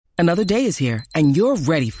Another day is here, and you're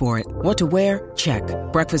ready for it. What to wear? Check.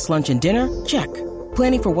 Breakfast, lunch, and dinner? Check.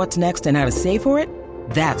 Planning for what's next and how to save for it?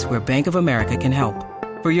 That's where Bank of America can help.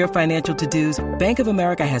 For your financial to-dos, Bank of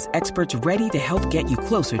America has experts ready to help get you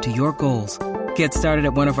closer to your goals. Get started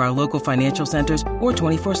at one of our local financial centers or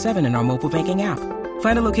 24/7 in our mobile banking app.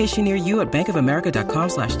 Find a location near you at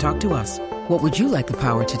bankofamerica.com/talktous. What would you like the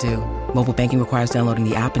power to do? Mobile banking requires downloading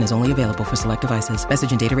the app and is only available for select devices.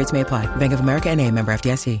 Message and data rates may apply. Bank of America N.A., member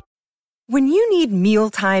FDIC. When you need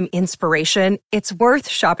mealtime inspiration, it's worth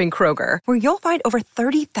shopping Kroger, where you'll find over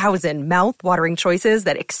 30,000 mouth-watering choices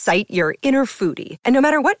that excite your inner foodie. And no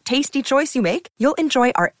matter what tasty choice you make, you'll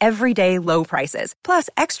enjoy our everyday low prices, plus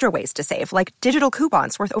extra ways to save, like digital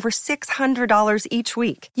coupons worth over $600 each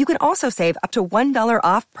week. You can also save up to $1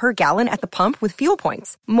 off per gallon at the pump with fuel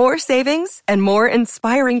points. More savings and more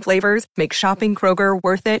inspiring flavors make shopping Kroger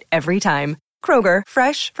worth it every time. Kroger,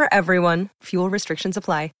 fresh for everyone. Fuel restrictions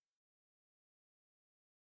apply.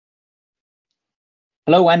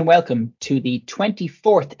 Hello and welcome to the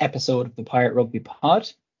 24th episode of the Pirate Rugby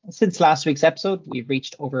Pod. Since last week's episode, we've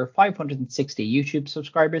reached over 560 YouTube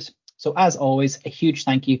subscribers. So as always, a huge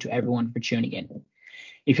thank you to everyone for tuning in.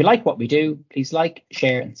 If you like what we do, please like,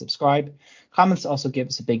 share and subscribe. Comments also give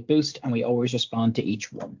us a big boost and we always respond to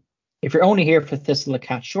each one. If you're only here for Thistle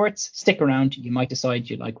Cat Shorts, stick around. You might decide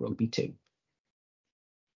you like rugby too.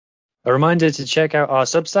 A reminder to check out our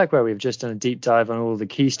Substack, where we've just done a deep dive on all the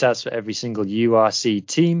key stats for every single URC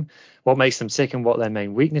team, what makes them tick and what their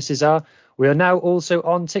main weaknesses are. We are now also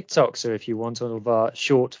on TikTok, so if you want all of our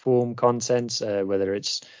short form content, whether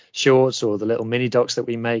it's shorts or the little mini docs that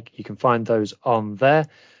we make, you can find those on there.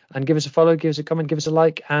 And give us a follow, give us a comment, give us a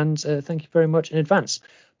like, and thank you very much in advance.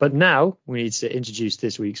 But now we need to introduce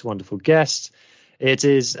this week's wonderful guest. It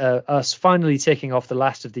is us finally ticking off the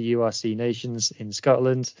last of the URC nations in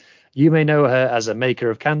Scotland. You may know her as a maker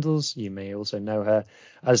of candles. You may also know her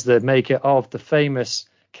as the maker of the famous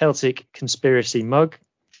Celtic conspiracy mug,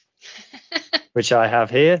 which I have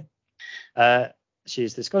here. She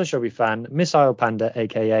is the Scottish Rugby fan, Miss Isle Panda,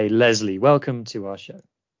 aka Leslie. Welcome to our show.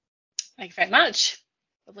 Thank you very much.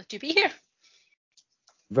 Lovely to be here.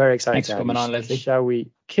 Very excited. Thanks for coming on, Leslie. Shall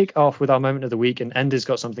we kick off with our moment of the week? And Ender's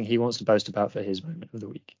got something he wants to boast about for his moment of the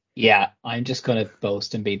week. Yeah, I'm just going to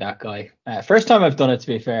boast and be that guy. First time I've done it, to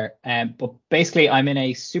be fair. But basically, I'm in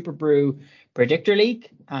a Super Brew Predictor League.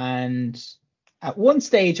 And at one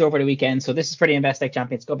stage over the weekend, so this is for the Investec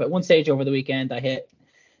Champions Cup, at one stage over the weekend, I hit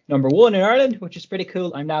number 1 in Ireland, which is pretty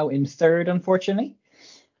cool. I'm now in 3rd, unfortunately.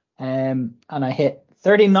 And I hit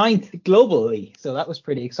 39th globally. So that was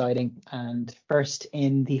pretty exciting. And first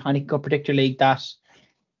in the Heineken Cup Predictor League that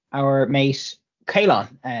our mate Kaelon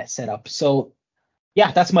set up. So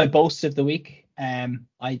yeah, that's my boast of the week. I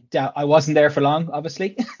wasn't there for long,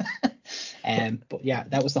 obviously. But yeah,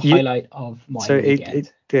 that was the highlight of my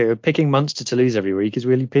weekend. So picking Munster to lose every week is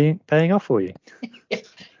really paying off for you.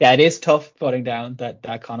 Yeah, it is tough putting down that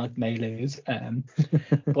Connacht may lose.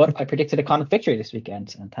 But I predicted a Connacht victory this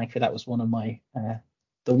weekend, and thankfully that was one of my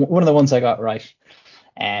one of the ones I got right.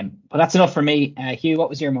 But that's enough for me. Hugh, what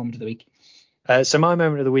was your moment of the week? So my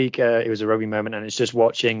moment of the week, it was a rugby moment, and it's just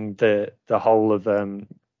watching the whole of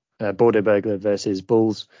Bordeaux Burglar versus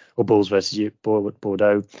Bulls, or Bulls versus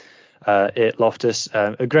Bordeaux at Loftus.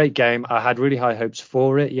 A great game. I had really high hopes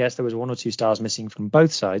for it. Yes, there was 1 or 2 stars missing from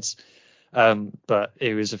both sides, but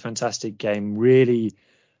it was a fantastic game. Really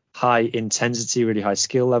high intensity, really high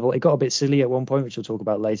skill level. It got a bit silly at one point, which we'll talk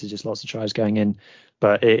about later, just lots of tries going in,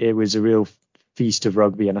 but it was a real feast of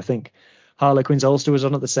rugby. And I think Harlequins Ulster was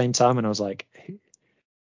on at the same time, and I was like,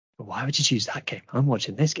 why would you choose that game? I'm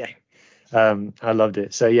watching this game. I loved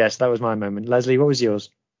it. So yes, that was my moment. Leslie, what was yours?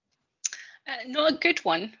 Not a good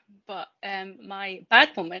one, but my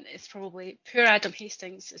bad moment is probably poor Adam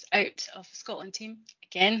Hastings is out of the Scotland team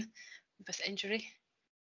again with injury.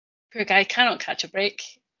 Poor guy cannot catch a break.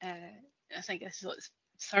 I think this is his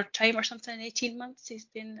 3rd time or something in 18 months he's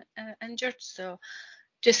been injured. So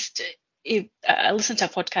just I listened to a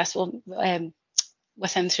podcast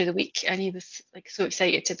with him through the week, and he was like so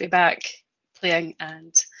excited to be back playing,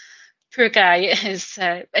 and poor guy is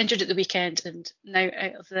injured at the weekend and now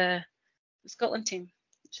out of the Scotland team.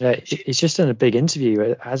 Yeah, he's just done a big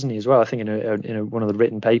interview, hasn't he, as well? I think in one of the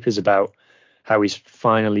written papers about how he's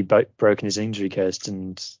finally broken his injury curse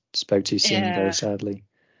and spoke to Singh very sadly.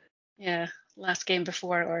 Yeah, last game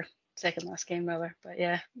before, or second last game rather. But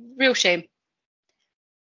yeah, real shame.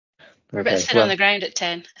 We're a bit thin on the ground at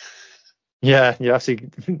 10. Yeah, you have to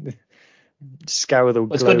scour the.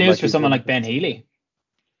 It's good news for someone like Ben Healy.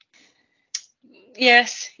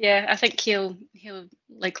 Yes, yeah, I think he'll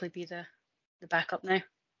likely be the backup now.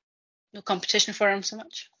 No competition for him so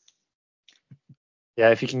much.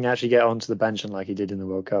 Yeah, if he can actually get onto the bench and like he did in the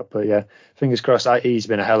World Cup. But yeah, fingers crossed. He's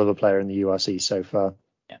been a hell of a player in the URC so far.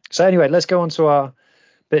 Yeah. So anyway, let's go on to our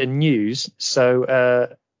bit of news. So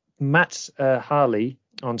Matt Harley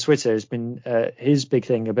on Twitter has been his big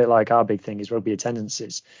thing, a bit like our big thing, is rugby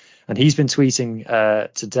attendances. And he's been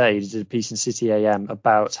tweeting today, he did a piece in City AM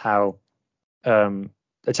about how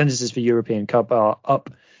attendances for European Cup are up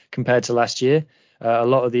compared to last year. A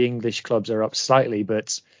lot of the English clubs are up slightly,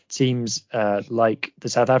 but teams like the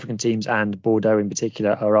South African teams and Bordeaux in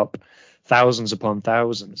particular are up thousands upon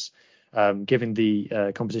thousands, giving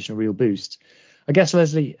the competition a real boost. I guess,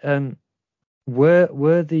 Leslie,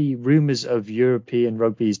 were the rumours of European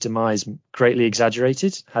rugby's demise greatly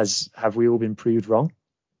exaggerated? Have we all been proved wrong?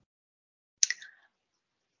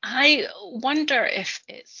 I wonder if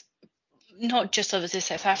it's not just obviously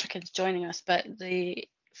South Africans joining us, but the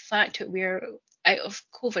fact that we're out of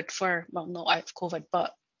COVID not out of COVID,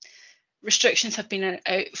 but restrictions have been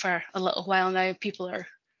out for a little while now. People are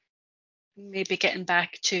maybe getting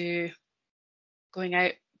back to going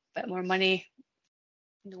out, a bit more money.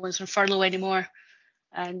 No one's on furlough anymore,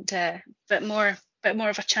 and bit more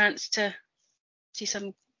of a chance to see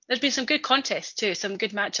some. There's been some good contests too, some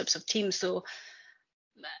good matchups of teams. So,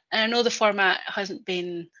 and I know the format hasn't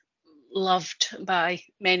been loved by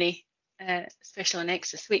many, especially on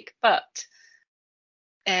X this week, but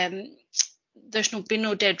there's been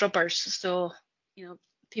no dead rubbers. So,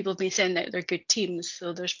 people have been saying that they're good teams.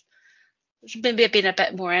 So there's been a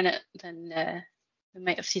bit more in it than we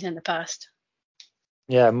might have seen in the past.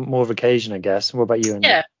 Yeah, more of occasion, I guess. What about you, Andy?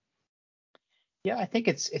 Yeah, I think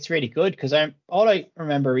it's really good because all I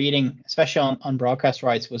remember reading, especially on broadcast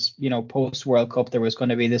rights, was post World Cup there was going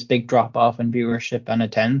to be this big drop off in viewership and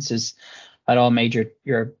attendances at all major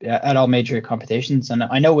competitions. And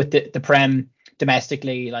I know with the Prem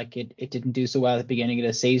domestically, like it didn't do so well at the beginning of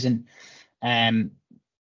the season,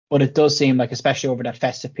 but it does seem like, especially over that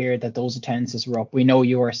festive period, that those attendances were up. We know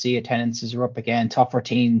URC attendances are up again. Top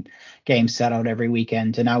 14 games set out every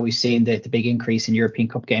weekend, and now we've seen the big increase in European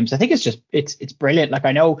Cup games. I think it's brilliant. Like,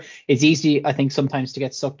 I know it's easy, I think, sometimes to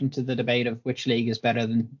get sucked into the debate of which league is better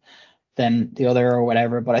than the other or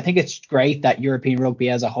whatever, but I think it's great that European rugby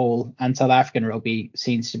as a whole and South African rugby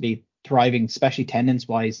seems to be thriving, especially attendance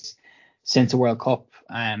wise, since the World Cup.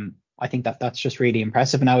 I think that's just really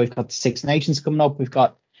impressive. And now we've got the Six Nations coming up. We've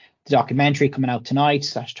got the documentary coming out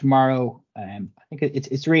tonight/tomorrow. I think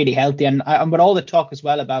it's really healthy, and with all the talk as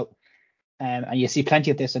well about, and you see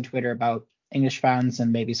plenty of this on Twitter about English fans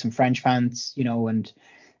and maybe some French fans, and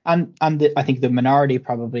I think the minority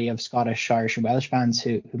probably of Scottish, Irish, and Welsh fans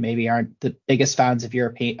who maybe aren't the biggest fans of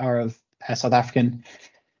European or of South African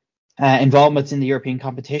involvement in the European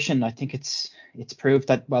competition. I think it's proved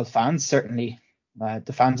that, well, fans certainly,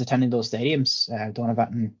 the fans attending those stadiums don't have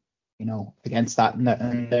that against that,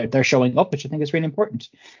 and they're showing up, which I think is really important.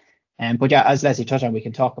 But yeah, as Leslie touched on, we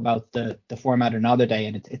can talk about the format another day,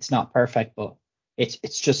 and it's not perfect, but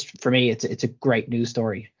it's just, for me, it's a great news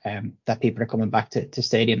story that people are coming back to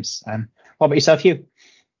stadiums. What about yourself, Hugh?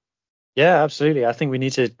 Yeah, absolutely. I think we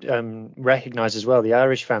need to recognise as well the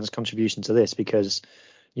Irish fans' contribution to this, because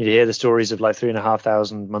you hear the stories of like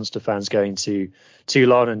 3,500 Munster fans going to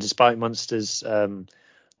Toulon, and despite Munster's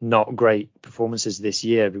not great performances this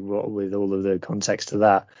year, with all of the context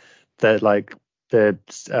to that like the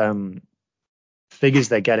figures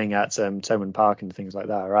they're getting at Thomond Park and things like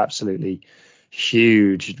that are absolutely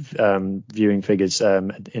huge viewing figures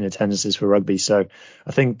in attendances for rugby. So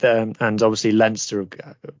I think and obviously Leinster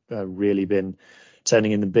have really been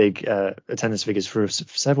turning in the big attendance figures for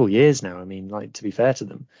several years now. I mean, like, to be fair to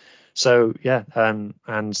them. So yeah,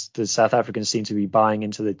 and the South Africans seem to be buying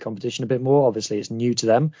into the competition a bit more. Obviously, it's new to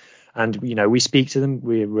them, and we speak to them.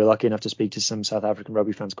 We're lucky enough to speak to some South African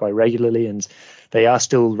rugby fans quite regularly, and they are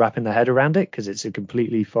still wrapping their head around it because it's a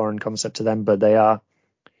completely foreign concept to them. But they are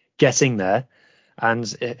getting there, and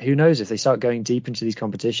who knows if they start going deep into these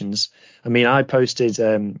competitions. I mean, I posted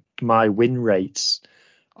my win rates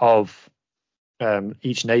of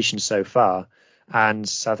each nation so far, and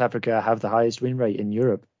South Africa have the highest win rate in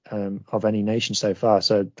Europe of any nation so far,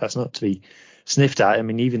 so that's not to be sniffed at. I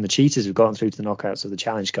mean, even the Cheetahs have gotten through to the knockouts of the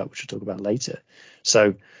Challenge Cup, which we'll talk about later.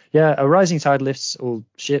 So yeah, a rising tide lifts all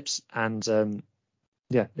ships, and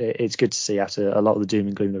it's good to see after a lot of the doom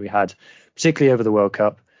and gloom that we had, particularly over the World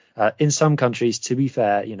Cup. In some countries, to be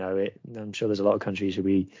fair, I'm sure there's a lot of countries who'll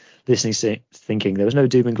be listening thinking there was no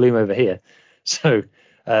doom and gloom over here. So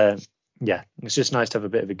it's just nice to have a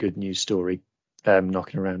bit of a good news story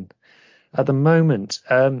knocking around at the moment.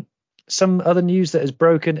 Some other news that has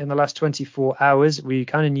broken in the last 24 hours, we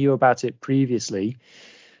kind of knew about it previously.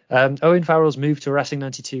 Owen Farrell's move to Racing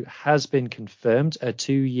 92 has been confirmed, a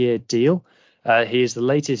 2-year deal. He is the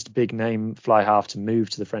latest big name fly half to move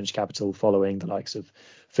to the French capital, following the likes of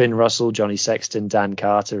Finn Russell, Johnny Sexton, Dan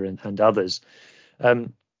Carter, and others.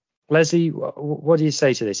 Leslie, what do you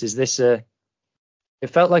say to this? Is this it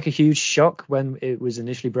felt like a huge shock when it was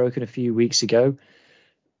initially broken a few weeks ago.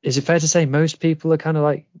 Is it fair to say most people are kind of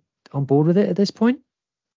like on board with it at this point?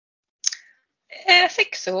 I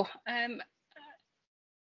think so.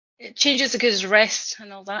 Changes are good as rest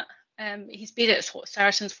and all that. He's been at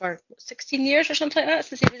Saracens for 16 years or something like that,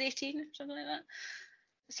 since he was 18 or something like that.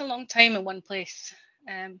 It's a long time in one place.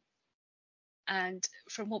 And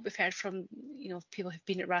from what we've heard from people who've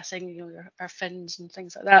been at Racing, our Finns and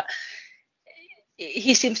things like that,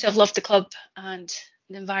 he seems to have loved the club and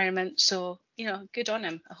the environment. So good on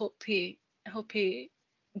him. I hope he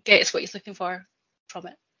gets what he's looking for from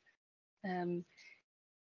it.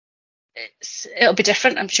 It'll be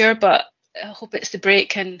different, I'm sure, but I hope it's the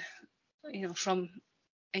break and from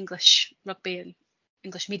English rugby and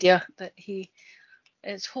English media that he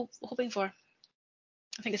is hoping for.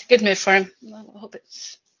 I think it's a good move for him. I hope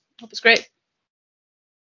it's great.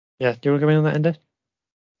 Yeah, do you want to come in on that, Ender?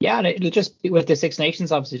 Yeah, and it'll just be with the Six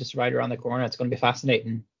Nations obviously just right around the corner. It's going to be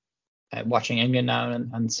fascinating watching England now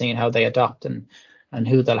and seeing how they adopt and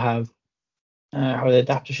who they'll have. How they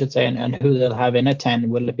adapt, I should say, and who they'll have in at 10.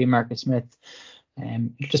 Will it be Marcus Smith? It'll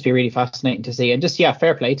just be really fascinating to see. And just,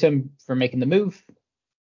 fair play to him for making the move.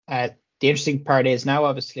 The interesting part is now,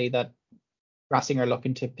 obviously, that Racing are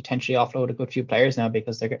looking to potentially offload a good few players now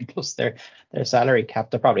because they're getting close to their salary cap.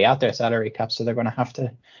 They're probably at their salary cap, so they're going to have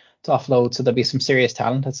to offload. So there'll be some serious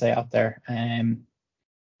talent, I'd say, out there,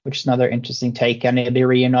 which is another interesting take. And he'll be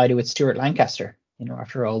reunited with Stuart Lancaster,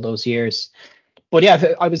 after all those years. But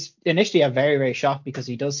yeah, I was initially very, very shocked because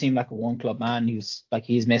he does seem like a one club man he's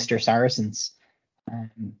Mr. Saracens.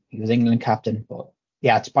 He was England captain, but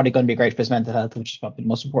yeah, it's probably going to be great for his mental health, which is probably the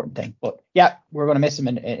most important thing. But yeah, we're going to miss him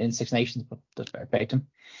in Six Nations, but that's fair play to him.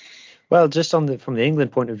 Well, just from the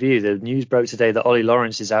England point of view, the news broke today that Ollie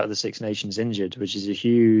Lawrence is out of the Six Nations injured, which is a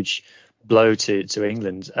huge blow to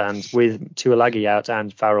England. And with Tuilagi out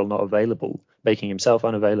and Farrell not available, making himself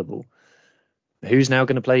unavailable, who's now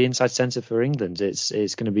going to play inside centre for England? It's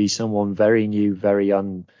going to be someone very new, very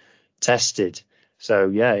untested. So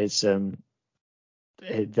yeah, it's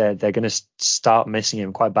they're going to start missing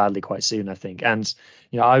him quite badly quite soon, I think. And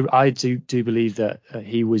I do believe that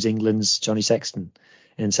he was England's Johnny Sexton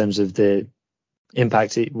in terms of the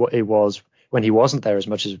impact it was when he wasn't there as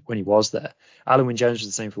much as when he was there. Alan Wynne-Jones was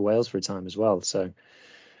the same for Wales for a time as well. So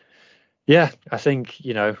yeah, I think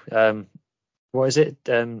what is it?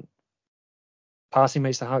 Passing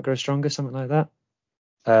makes the heart grow stronger, something like that.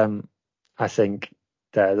 I think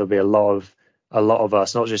there'll be a lot of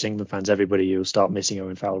us, not just England fans, everybody who'll start missing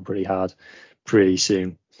Owen Farrell pretty hard pretty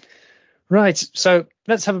soon. Right, so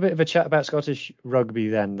let's have a bit of a chat about Scottish rugby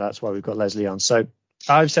then. That's why we've got Leslie on. So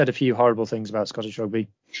I've said a few horrible things about Scottish rugby,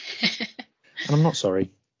 and I'm not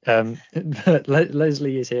sorry. But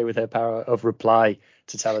Leslie is here with her power of reply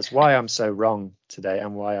to tell us why I'm so wrong today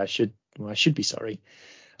and why I should be sorry.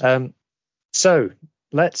 So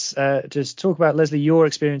let's just talk about, Leslie, your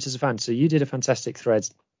experience as a fan. So you did a fantastic thread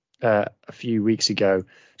a few weeks ago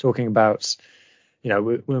talking about,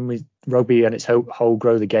 when we rugby and its whole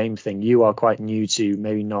grow the game thing. You are quite new to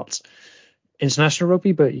maybe not international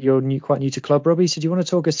rugby, but you're quite new to club rugby. So do you want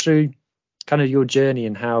to talk us through kind of your journey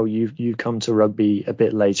and how you've come to rugby a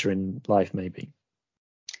bit later in life, maybe?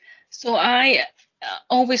 So I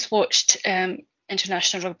always watched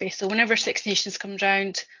international rugby. So whenever Six Nations comes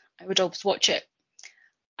round, I would always watch it.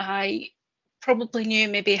 I probably knew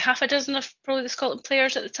maybe half a dozen of probably the Scotland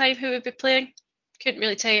players at the time who would be playing. Couldn't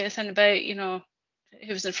really tell you anything about,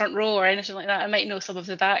 who was in front row or anything like that. I might know some of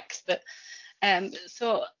the backs, but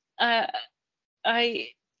so I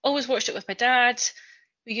always watched it with my dad.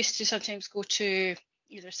 We used to sometimes go to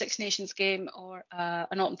either a Six Nations game or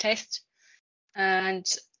an autumn test. And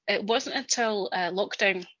it wasn't until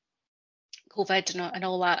lockdown, COVID and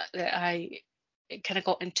all that I kind of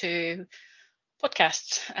got into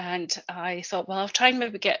podcasts, and I thought, well, I'll try and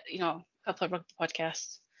maybe get a couple of rugby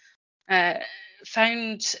podcasts.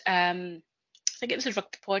 Found I think it was a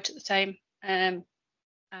Rugby Pod at the time, and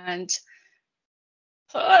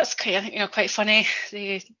thought, oh, that's quite funny.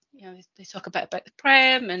 They talk a bit about the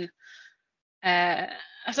Prem, and I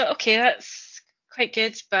thought, okay, that's quite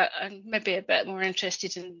good, but I'm maybe a bit more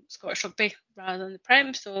interested in Scottish rugby rather than the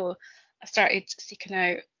Prem. So I started seeking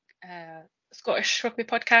out Scottish rugby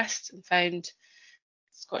podcasts and found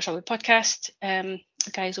Scottish Rugby Podcast, the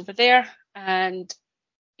guys over there. And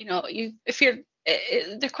if you're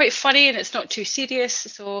they're quite funny and it's not too serious,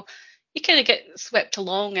 so you kind of get swept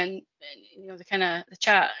along and the kind of the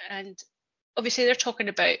chat. And obviously they're talking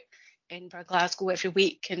about Edinburgh, Glasgow every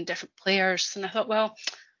week and different players, and I thought, well,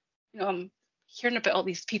 I'm hearing about all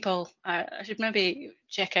these people. I should maybe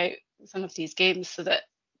check out some of these games so that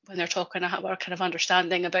when they're talking, I have a kind of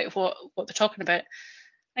understanding about what they're talking about.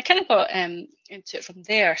 I kind of got into it from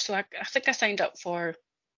there. So I think I signed up for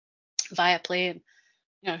Viaplay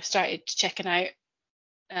and started checking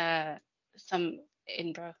out some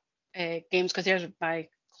Edinburgh games because they're my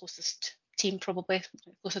closest team, probably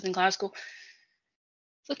closer than Glasgow.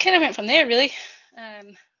 So kind of went from there really,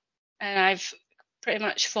 and I've pretty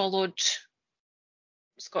much followed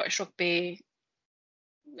Scottish rugby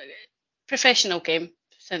professional game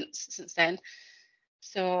since then.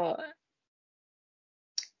 So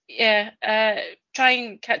yeah, try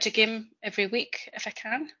and catch a game every week if I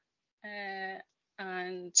can,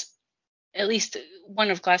 and at least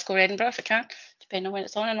one of Glasgow or Edinburgh if I can, depending on when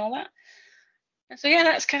it's on and all that. And so yeah,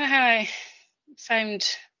 that's kind of how I found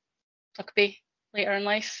rugby later in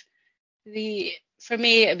life. For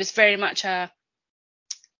me, it was very much a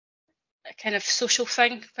kind of social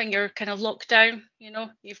thing when you're kind of locked down.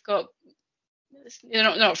 You've got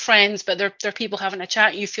not friends, but they're people having a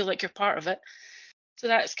chat. And you feel like you're part of it. So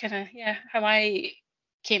that's kind of how I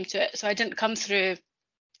came to it. So I didn't come through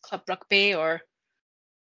club rugby or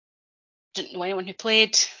didn't know anyone who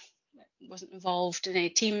played. Wasn't involved in any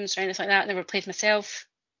teams or anything like that. Never played myself.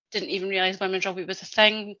 Didn't even realise women's rugby was a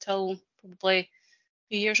thing until probably a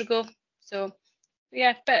few years ago. So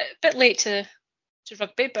yeah, bit late to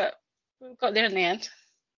rugby, but we got there in the end.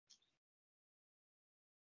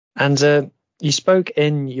 And you spoke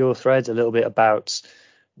in your thread a little bit about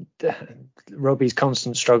rugby's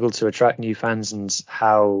constant struggle to attract new fans and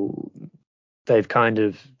how they've kind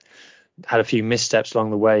of had a few missteps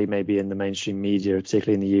along the way, maybe in the mainstream media,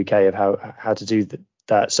 particularly in the UK, of how to do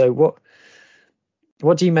that. So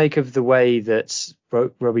what do you make of the way that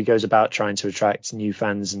rugby goes about trying to attract new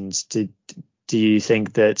fans? And do you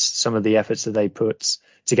think that some of the efforts that they put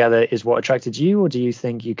together is what attracted you, or do you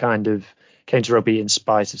think you kind of came to rugby in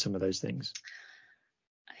spite of some of those things?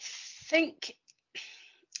 I think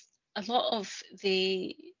a lot of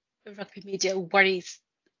the rugby media worries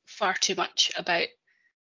far too much about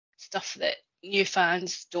stuff that new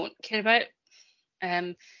fans don't care about.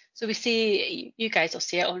 So we see, you guys will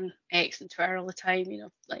see it on X and Twitter all the time,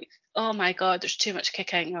 like, oh my God, there's too much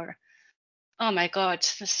kicking, or oh my God,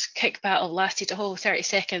 this kick battle lasted a whole 30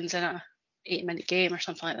 seconds in a 8-minute game or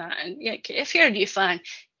something like that. And yeah, if you're a new fan,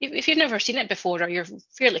 if you've never seen it before or you're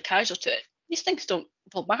fairly casual to it, these things don't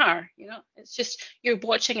matter, It's just you're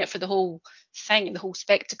watching it for the whole thing, the whole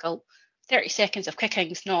spectacle. 30 seconds of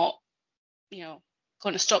kicking is not,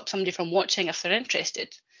 going to stop somebody from watching if they're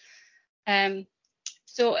interested.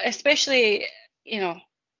 So especially,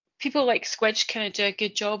 people like Squidge kind of do a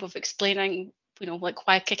good job of explaining, like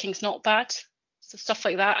why kicking's not bad. So stuff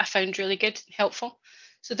like that I found really good and helpful.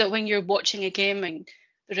 So that when you're watching a game and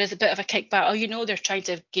there is a bit of a kick battle, they're trying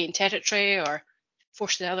to gain territory or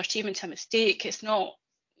force the other team into a mistake. It's not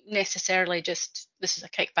necessarily just this is a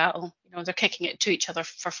kick battle. They're kicking it to each other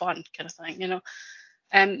for fun kind of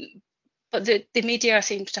thing, But the media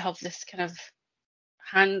seems to have this kind of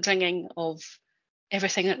hand-wringing of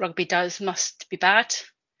everything that rugby does must be bad.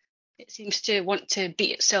 It seems to want to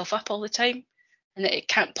beat itself up all the time, and that it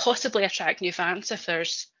can't possibly attract new fans if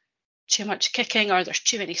there's too much kicking or there's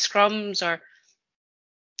too many scrums. And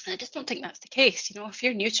I just don't think that's the case. If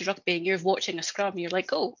you're new to rugby and you're watching a scrum, you're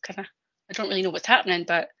like, oh, I don't really know what's happening,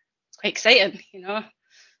 but it's quite exciting.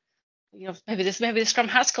 Maybe the scrum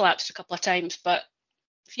has collapsed a couple of times, but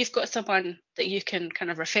if you've got someone that you can kind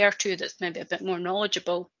of refer to that's maybe a bit more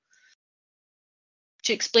knowledgeable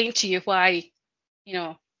to explain to you why,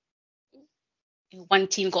 one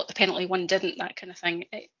team got the penalty, one didn't, that kind of thing,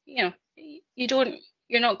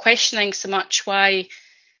 you're not questioning so much why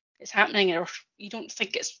it's happening, or you don't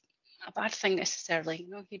think it's a bad thing necessarily.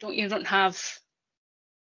 You don't have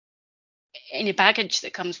any baggage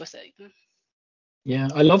that comes with it. Yeah,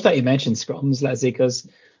 I love that you mentioned scrums, Leslie, because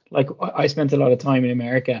like I spent a lot of time in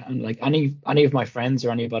America, and like any of my friends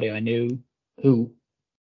or anybody I knew who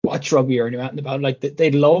watched rugby or knew anything about, like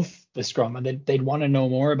they'd love the scrum and they'd want to know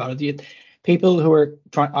more about it. People who are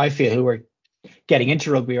who are getting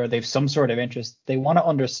into rugby, or they've some sort of interest, they want to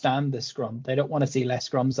understand the scrum. They don't want to see less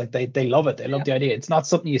scrums. Like they love it. They love the idea. It's not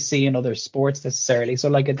something you see in other sports necessarily. So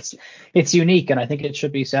like it's unique, and I think it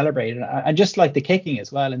should be celebrated. And just like the kicking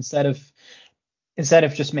as well, instead of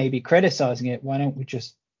just maybe criticizing it, why don't we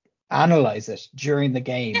just analyze it during the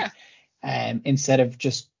game, instead of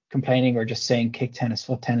just complaining or just saying kick tennis,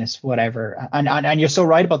 foot tennis, whatever. And you're so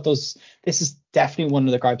right about those. This is definitely one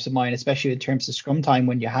of the gripes of mine, especially in terms of scrum time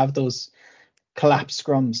when you have those collapsed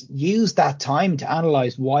scrums. Use that time to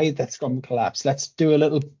analyze why that scrum collapsed. Let's do a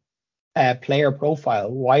little player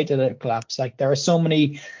profile. Why did it collapse? Like, there are so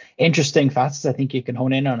many interesting facets I think you can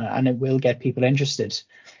hone in on it, and it will get people interested.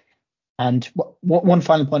 And one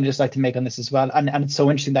final point I'd just like to make on this as well, and it's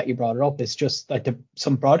so interesting that you brought it up, is just like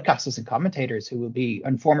some broadcasters and commentators who will be,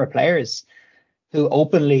 and former players who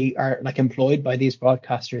openly are like employed by these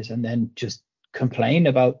broadcasters and then just complain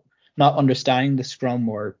about not understanding the scrum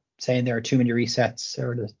or saying there are too many resets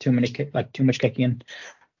or there's too much kicking in.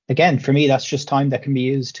 Again, for me, that's just time that can be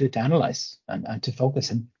used to analyze and to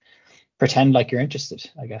focus and pretend like you're interested,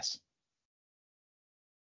 I guess.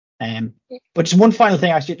 But just one final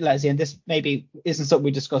thing, actually, Leslie, and this maybe isn't something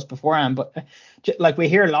we discussed beforehand, but like we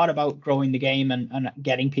hear a lot about growing the game and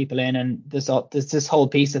getting people in, and there's this whole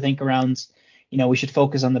piece, I think, around, we should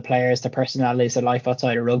focus on the players, their personalities, their life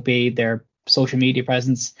outside of rugby, their social media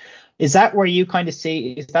presence. Is that where you kind of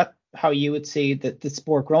see, is that how you would see the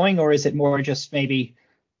sport growing, or is it more just maybe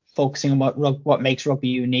focusing on what makes rugby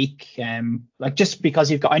unique? Like, just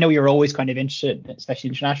because I know you're always kind of interested, especially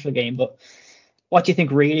in international game, but what do you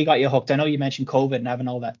think really got you hooked? I know you mentioned COVID and having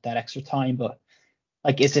all that extra time, but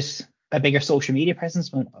like, is it a bigger social media presence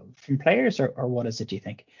from players, or what is it, do you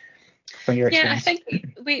think, from your experience? Yeah,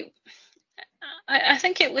 I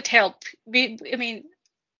think it would help. The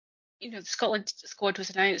Scotland squad was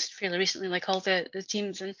announced fairly recently, like all the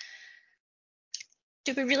teams, and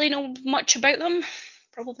do we really know much about them?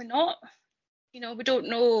 Probably not. We don't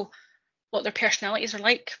know what their personalities are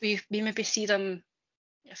like. We maybe see them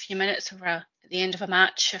a few minutes at the end of a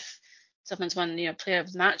match. If someone's won, Player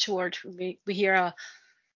of the Match award, we hear a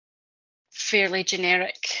fairly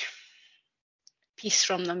generic piece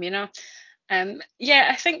from them.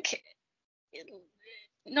 I think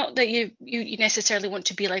not that you necessarily want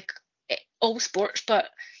to be like all sports, but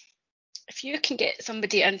if you can get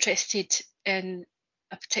somebody interested in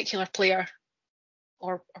a particular player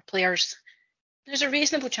or players, there's a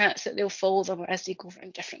reasonable chance that they'll follow them as they go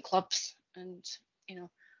around different clubs. And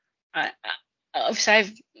obviously I'm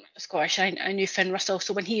Scottish. I knew Finn Russell,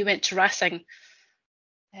 so when he went to Racing,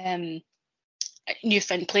 I knew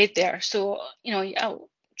Finn played there. So I'll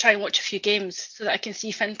try and watch a few games so that I can see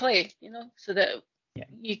Finn play. So that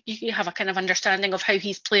you have a kind of understanding of how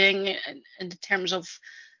he's playing in terms of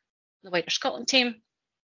the wider Scotland team.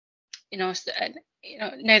 Now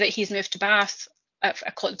that he's moved to Bath, I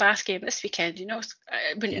caught the Bath game this weekend.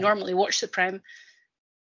 I wouldn't normally watch the Prem,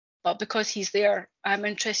 but because he's there, I'm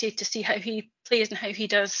interested to see how he plays and how he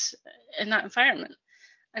does in that environment.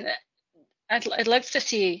 And I'd love to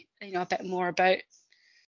see a bit more about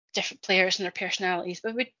different players and their personalities,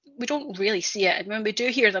 but we don't really see it. And when we do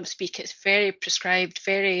hear them speak, it's very prescribed,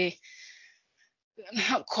 very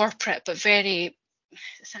not corporate, but very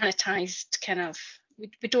sanitized kind of.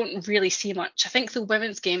 We don't really see much. I think the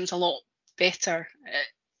women's game's a lot better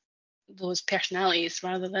at those personalities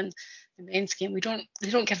rather than the men's game. They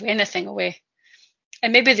don't give anything away,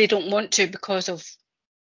 and maybe they don't want to because of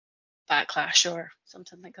backlash or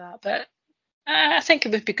something like that. But I think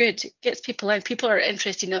it would be good. It gets people in. People are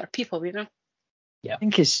interested in other people, Yeah, I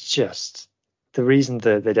think it's just the reason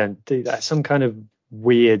that they don't do that. Some kind of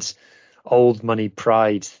weird old money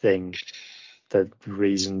pride thing. The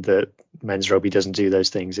reason that men's rugby doesn't do those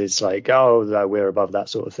things, it's like, oh, we're above that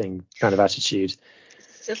sort of thing kind of attitude.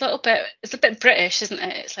 It's a bit British, isn't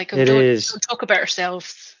it? It's like, we don't talk about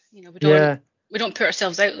ourselves. We don't put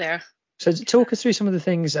ourselves out there. So talk us through some of the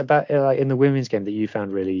things about like in the women's game that you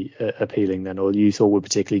found really appealing then, or you thought were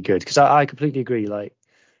particularly good. Because I completely agree. Like,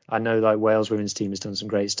 I know like Wales women's team has done some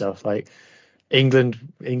great stuff. Like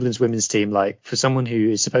England's women's team, like for someone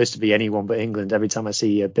who is supposed to be anyone but England, every time I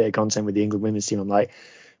see a bit of content with the England women's team, I'm like,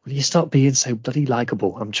 will you stop being so bloody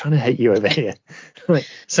likable? I'm trying to hate you over here.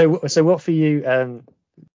 So what for you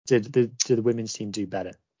did the women's team do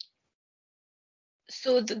better?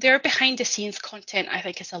 So their behind the scenes content, I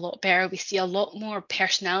think, is a lot better. We see a lot more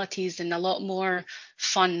personalities and a lot more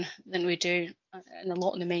fun than we do in a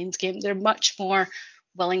lot in the men's game. They're much more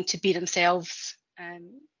willing to be themselves,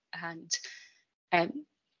 and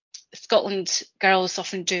Scotland girls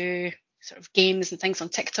often do sort of games and things on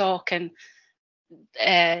TikTok, and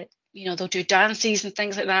they'll do dances and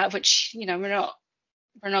things like that, which we're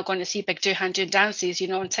not going to see big two-hand doing dances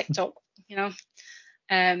on TikTok.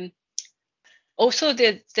 Also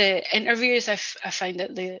the interviews I find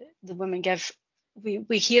that the women give,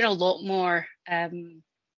 we hear a lot more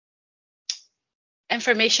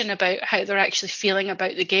information about how they're actually feeling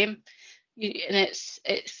about the game. And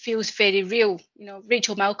it feels very real.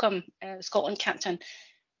 Rachel Malcolm, Scotland captain,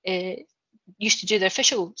 used to do the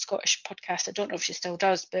official Scottish podcast. I don't know if she still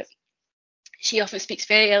does, but she often speaks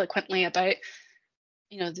very eloquently about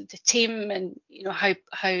the team, and how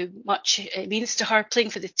much it means to her playing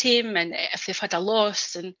for the team, and if they've had a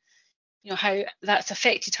loss, and how that's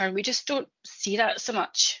affected her. We just don't see that so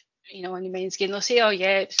much in the men's game. They'll say, oh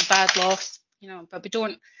yeah, it's a bad loss, but we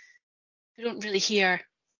don't really hear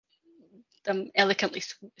them eloquently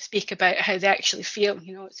speak about how they actually feel.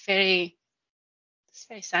 It's very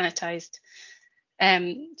sanitized.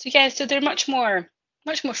 So they're much more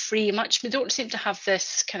free. They don't seem to have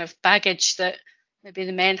this kind of baggage that maybe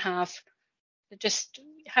the men have. They're just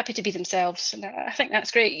happy to be themselves, and I think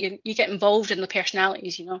that's great. You get involved in the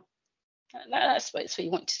personalities. That's what you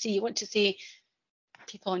want to see. You want to see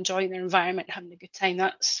people enjoying their environment, having a good time.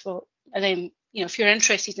 That's what. And then if you're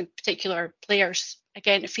interested in particular players,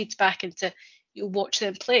 again, it feeds back into you watch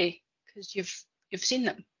them play because you've seen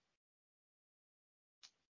them.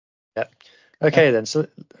 Yep. Okay then. So,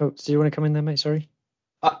 do you want to come in there, mate? Sorry.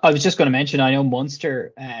 I was just going to mention, I know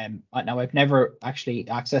Munster. Now I've never actually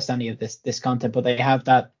accessed any of this content, but they have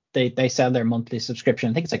that. They sell their monthly subscription.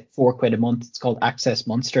 I think it's like £4 a month. It's called Access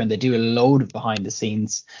Munster, and they do a load of behind the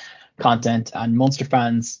scenes content. And Munster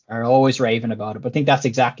fans are always raving about it. But I think that's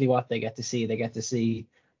exactly what they get to see. They get to see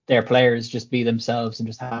their players just be themselves and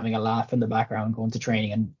just having a laugh in the background, going to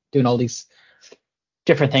training and doing all these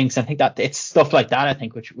different things. I think that it's stuff like that, I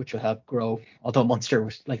think, which will help grow. Although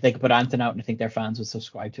Munster, like, they could put Anton out and I think their fans would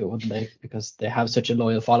subscribe to it, wouldn't they? Because they have such a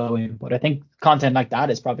loyal following. But I think content like that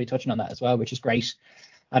is probably touching on that as well, which is great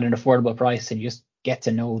at an affordable price, and you just get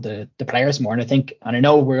to know the players more. And I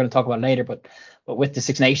know we're going to talk about it later, but with the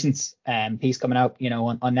Six Nations piece coming out,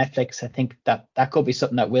 on Netflix, I think that could be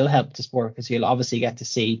something that will help the sport, because you'll obviously get to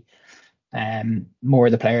see more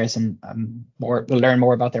of the players, and we'll learn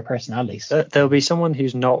more about their personalities. There'll be someone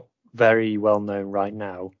who's not very well known right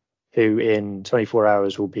now who in 24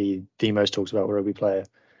 hours will be the most talked about rugby player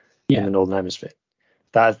in the Northern Hemisphere.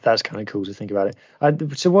 That's kind of cool to think about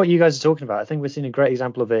it. So what you guys are talking about, I think we're seeing a great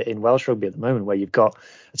example of it in Welsh rugby at the moment, where you've got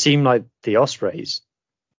a team like the Ospreys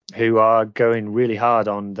who are going really hard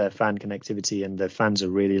on their fan connectivity, and their fans are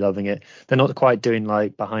really loving it. They're not quite doing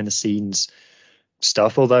like behind the scenes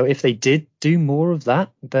stuff, although if they did do more of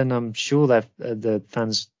that, then I'm sure that the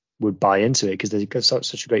fans would buy into it, because they've got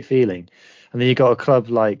such a great feeling. And then you've got a club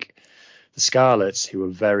like the Scarlets, who are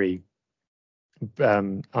very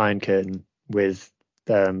Iron Curtain with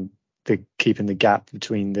the keeping the gap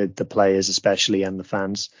between the players especially and the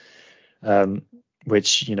fans,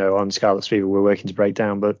 which on Scarlet's Fever we're working to break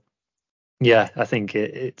down. But yeah, I think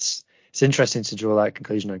it's interesting to draw that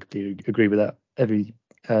conclusion. I completely agree with that, every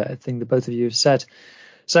thing that both of you have said.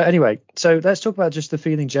 So anyway, let's talk about just the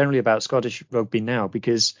feeling generally about Scottish rugby now,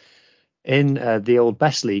 because in the old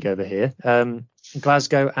best league over here,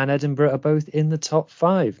 Glasgow and Edinburgh are both in the top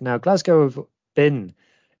 5. Now Glasgow have been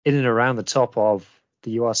in and around the top of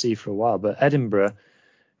the URC for a while, but Edinburgh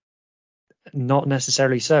not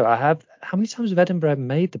necessarily so. How many times have Edinburgh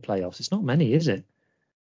made the playoffs? It's not many, is it?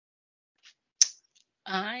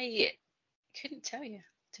 I couldn't tell you,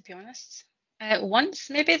 to be honest. Once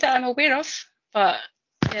maybe that I'm aware of, but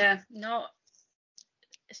yeah,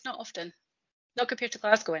 it's not often. Not compared to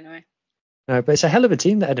Glasgow anyway. No, but it's a hell of a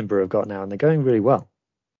team that Edinburgh have got now, and they're going really well.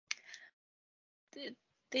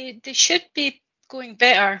 They should be going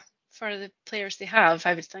better for the players they have,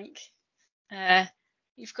 I would think.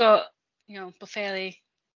 You've got, Boffelli,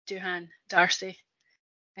 Duhan, Darcy,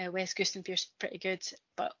 West Gustenfier's pretty good,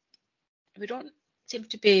 but we don't seem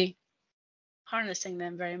to be harnessing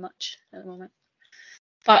them very much at the moment.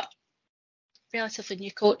 But relatively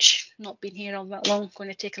new coach, not been here all that long, going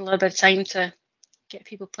to take a little bit of time to get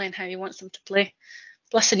people playing how he wants them to play.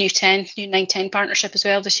 Plus a new 9-10 partnership as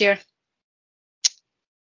well this year.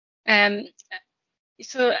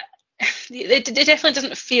 So it definitely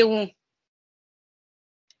doesn't feel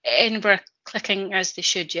Edinburgh clicking as they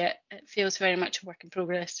should yet. It feels very much a work in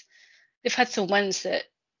progress. They've had some wins that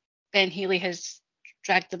Ben Healy has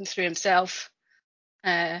dragged them through himself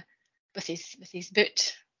with his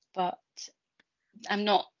boot, but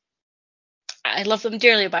I love them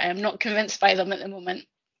dearly, but I'm not convinced by them at the moment.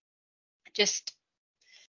 Just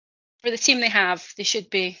for the team they have, they should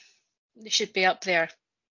be up there.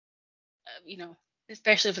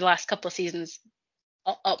 Especially over the last couple of seasons,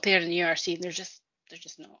 up there in the URC, they're just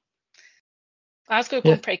not. Glasgow are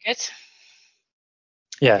going pretty good.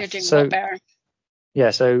 Yeah, they're doing a lot better.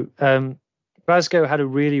 Yeah, so Glasgow had a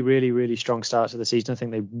really, really, really strong start to the season. I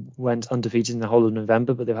think they went undefeated in the whole of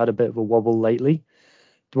November, but they've had a bit of a wobble lately.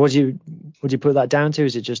 would you put that down to?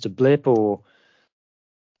 Is it just a blip, or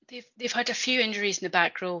they've had a few injuries in the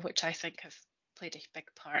back row, which I think have played a big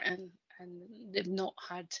part in, and they've not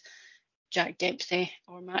had Jack Dempsey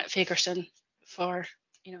or Matt Fagerson for,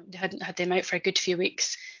 they hadn't had them out for a good few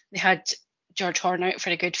weeks. They had George Horn out for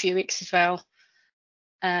a good few weeks as well,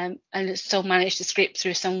 and it still managed to scrape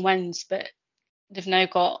through some wins, but they've now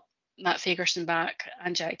got Matt Fagerson back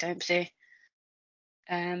and Jack Dempsey.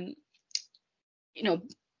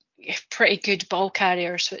 Pretty good ball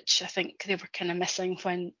carriers, which I think they were kind of missing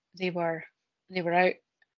when they were out.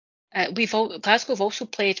 Glasgow have also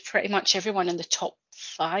played pretty much everyone in the top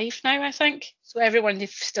 5 now, I think. So everyone they've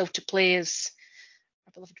still to play is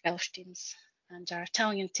our beloved Welsh teams and our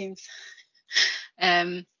Italian teams.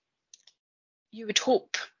 You would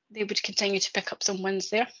hope they would continue to pick up some wins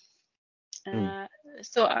there.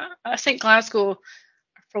 So I think Glasgow are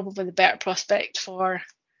probably the better prospect for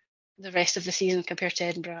the rest of the season compared to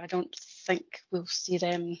Edinburgh. I don't think we'll see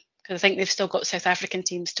them, because I think they've still got South African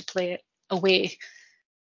teams to play away,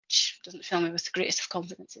 which doesn't fill me with the greatest of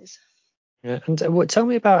confidences. Yeah, and tell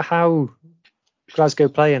me about how Glasgow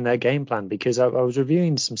play in their game plan, because I was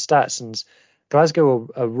reviewing some stats, and Glasgow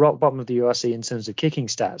are rock bottom of the URC in terms of kicking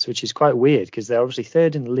stats, which is quite weird because they're obviously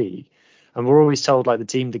third in the league, and we're always told like the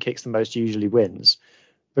team that kicks the most usually wins,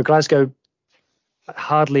 but Glasgow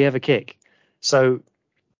hardly ever kick. So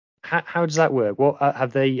how does that work? What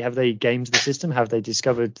have they gamed the system? Have they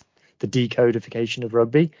discovered the decodification of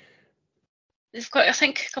rugby? They've got, I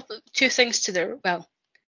think, two things to their,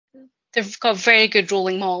 they've got a very good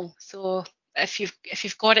rolling maul. So if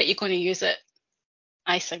you've got it, you're going to use it,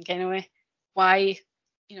 I think, anyway. Why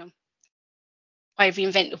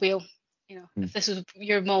reinvent the wheel? If this is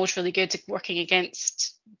your maul's really good at working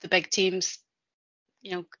against the big teams,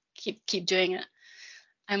 keep doing it.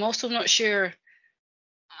 I'm also not sure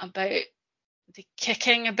about the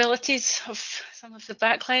kicking abilities of some of the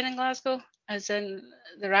backline in Glasgow, as in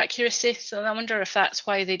their accuracy. So I wonder if that's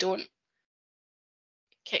why they don't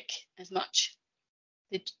kick as much.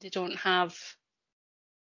 They don't have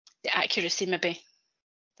the accuracy maybe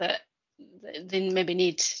that they maybe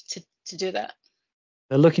need to do that.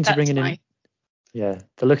 They're looking to bring in they're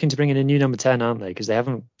looking to bring in a new number 10, aren't they? Because they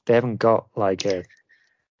haven't got like a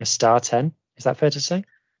star 10. Is that fair to say?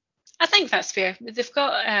 I think that's fair. They've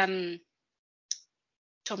got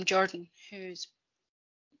Tom Jordan, who's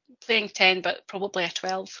playing 10, but probably a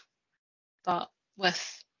 12. But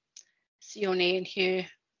with Sione and Hugh,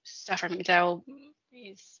 Stafford McDowell,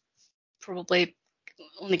 he's probably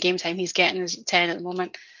only game time he's getting is 10 at the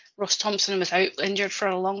moment. Ross Thompson was out injured for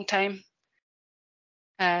a long time.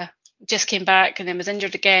 Just came back and then was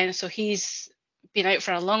injured again. So he's been out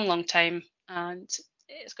for a long, long time. And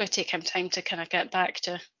it's going to take him time to kind of get back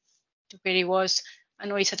to where he was. I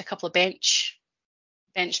know he's had a couple of bench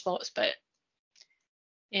spots, but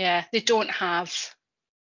yeah, they don't have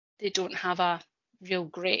a real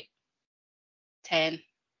great 10.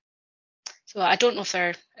 So I don't know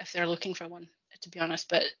if they're looking for one, to be honest,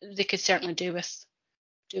 but they could certainly do with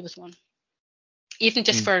one, even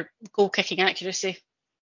just for goal kicking accuracy.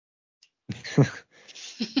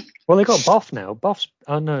 Well, they got Boff now. Boff's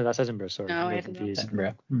no, that's Edinburgh. Sorry, no,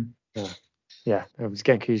 Edinburgh. Yeah, I was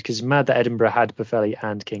getting confused because it's mad that Edinburgh had Buffelli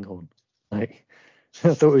and Kinghorn. Like,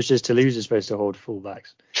 I thought it was just Toulouse is supposed to hold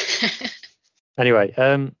fullbacks. Anyway,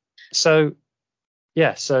 so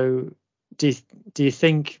do you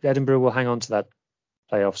think Edinburgh will hang on to that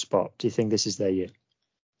playoff spot? Do you think this is their year?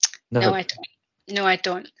 No, I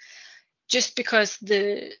don't. Just because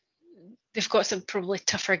they've got some probably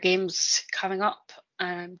tougher games coming up.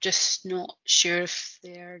 I'm just not sure if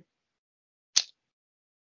they're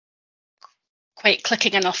quite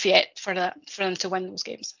clicking enough yet for them to win those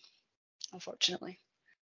games, unfortunately.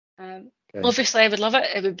 Okay. Obviously, I would love it.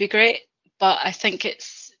 It would be great, but I think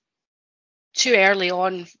it's too early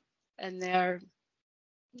on in their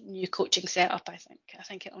new coaching setup. I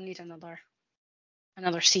think it'll need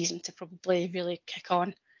another season to probably really kick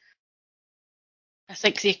on. I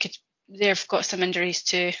think they've got some injuries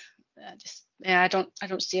too. I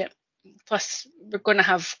don't see it. Plus, we're going to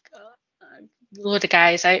have a load of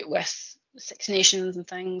guys out with Six Nations and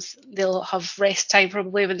things. They'll have rest time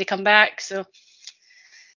probably when they come back. So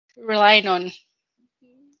relying on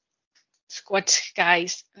squad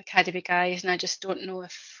guys, academy guys, and I just don't know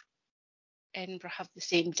if Edinburgh have the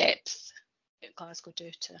same depth that Glasgow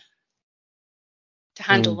do to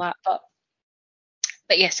handle that. But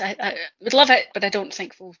yes, I would love it, but I don't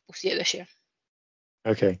think we'll see it this year.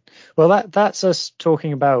 Okay. Well, that's us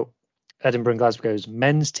talking about Edinburgh and Glasgow's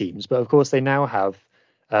men's teams, but of course they now have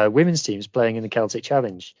women's teams playing in the Celtic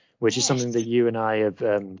Challenge, which is Yes. something that you and I have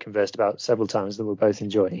conversed about several times that we're both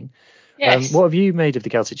enjoying. Yes. What have you made of the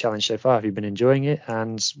Celtic Challenge so far? Have you been enjoying it?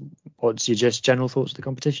 And what's your just general thoughts of the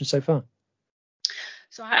competition so far?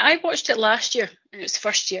 So I watched it last year, and it was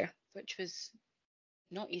first year, which was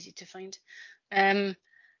not easy to find. And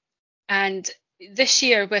this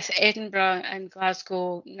year, with Edinburgh and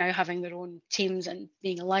Glasgow now having their own teams and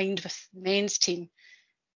being aligned with the men's team,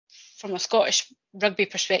 from a Scottish rugby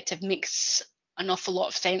perspective, makes an awful lot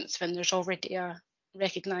of sense when there's already a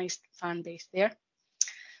recognised fan base there.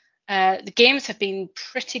 The games have been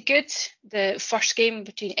pretty good. The first game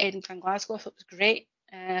between Edinburgh and Glasgow I thought was great.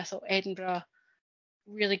 I thought Edinburgh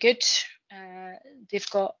really good. They've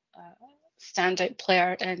got a standout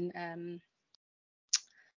player in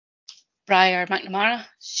Briar McNamara.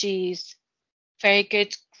 She's very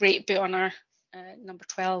good, great boot on her, number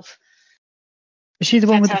 12. Is she the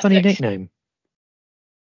one with the funny Fantastic. nickname?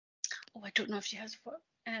 Oh, I don't know if she has what.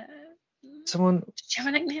 Someone, Does she have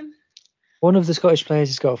a nickname? one of the Scottish players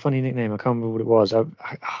has got a funny nickname. I can't remember what it was.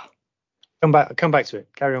 Come back to it.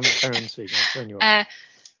 Carry on speaking. I'll turn you off.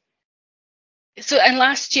 So, and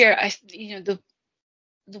last year, the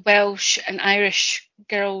Welsh and Irish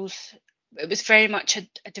girls, it was very much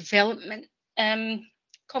a development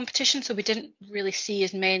competition. So we didn't really see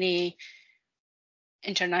as many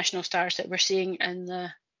international stars that we're seeing in the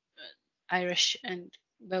Irish and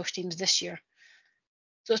Welsh teams this year.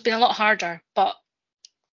 So it's been a lot harder, but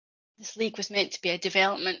this league was meant to be a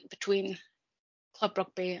development between club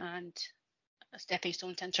rugby and a stepping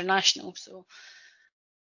stone to international. So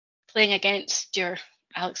playing against your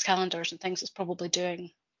Alex Calendars and things is probably doing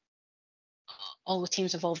all the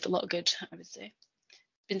teams involved a lot of good, I would say.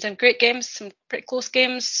 Been some great games, some pretty close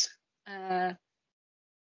games. Yeah,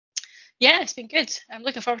 it's been good. I'm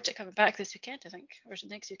looking forward to coming back this weekend, I think, or is it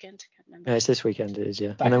next weekend? I can't remember. Yeah, it's this weekend. It is, yeah.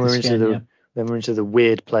 Back And then this we're into the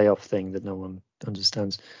weird playoff thing that no one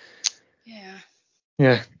understands. Yeah.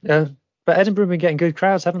 Yeah. But Edinburgh have been getting good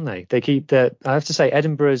crowds, haven't they? They keep their. I have to say,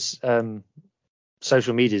 Edinburgh's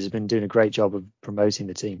social medias have been doing a great job of promoting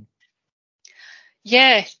the team.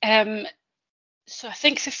 Yeah. So I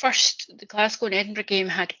think the Glasgow and Edinburgh game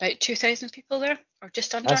had about 2,000 people there, or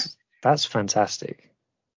just under. That's fantastic.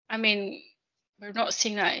 I mean, we're not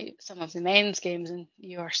seeing that at some of the men's games in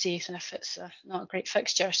URC, even if it's not a great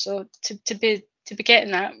fixture. So to be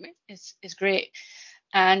getting that is great.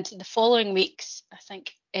 And the following weeks, I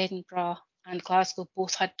think Edinburgh and Glasgow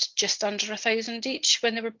both had just under 1,000 each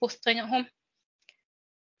when they were both playing at home.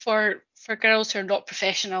 For girls who are not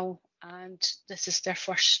professional, and this is their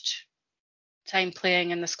first time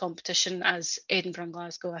playing in this competition as Edinburgh and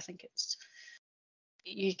Glasgow, I think it's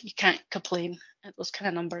you can't complain at those kind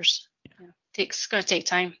of numbers. You know, it's going to take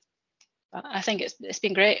time, but I think it's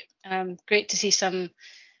been great. Great to see some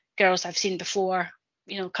girls I've seen before,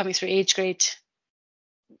 coming through age grade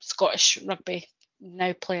Scottish rugby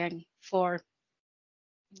now playing for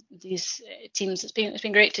these teams. It's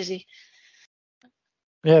been great to see.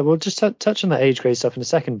 Yeah, we'll just touch on that age grade stuff in a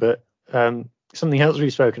second, but something else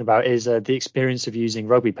we've spoken about is the experience of using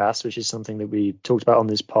Rugby Pass, which is something that we talked about on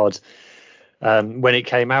this pod. When it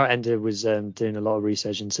came out, Enda was doing a lot of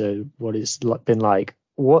research into what it's been like.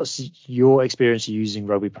 What's your experience using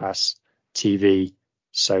Rugby Pass TV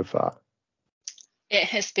so far? It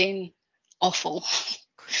has been awful.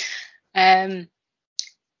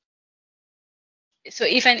 So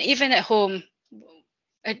even at home,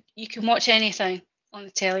 you can watch anything on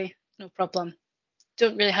the telly, no problem.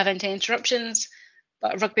 Don't really have any interruptions,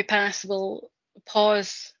 but Rugby Pass will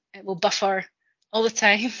pause, it will buffer all the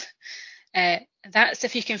time. That's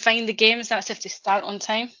if you can find the games, that's if they start on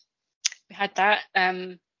time. We had that.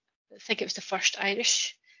 I think it was the first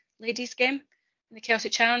Irish ladies game in the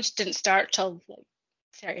Celtic Challenge. Didn't start till like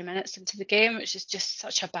 30 minutes into the game, which is just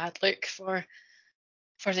such a bad look for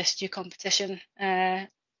this new competition.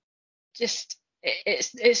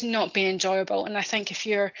 It's not been enjoyable, and I think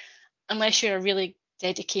unless you're a really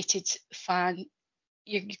dedicated fan,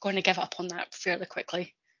 you're going to give up on that fairly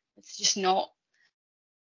quickly. It's just not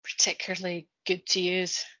particularly good to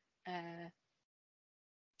use,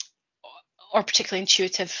 or particularly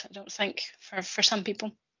intuitive, I don't think, for some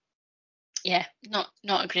people. Yeah, not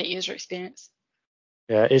a great user experience.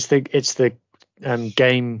 Yeah, it's the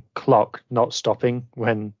game clock not stopping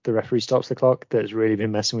when the referee stops the clock that's really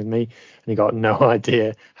been messing with me, and you got no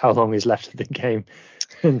idea how long is left of the game.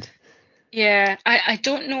 Yeah, I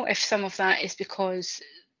don't know if some of that is because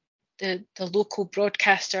the local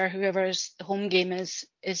broadcaster, whoever's the home game is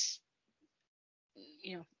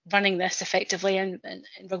running this effectively, and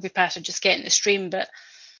Rugby Pass are just getting the stream, but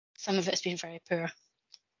some of it's been very poor.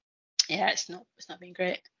 yeah, it's not been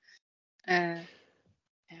great. Yeah,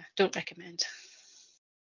 don't recommend.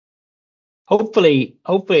 Hopefully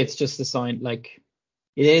it's just a sign. Like,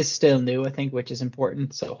 it is still new, I think, which is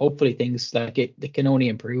important. So hopefully things like they can only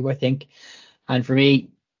improve, I think. And for me,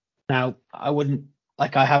 now I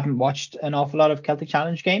haven't watched an awful lot of Celtic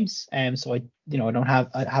Challenge games, so I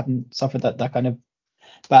haven't suffered that kind of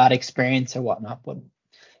bad experience or whatnot. But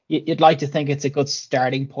you'd like to think it's a good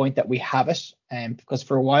starting point that we have it, because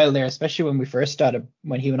for a while there, especially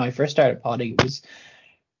when he and I first started podding, it was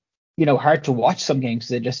hard to watch some games because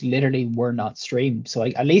they just literally were not streamed. So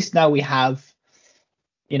at least now we have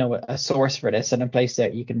a source for this and a place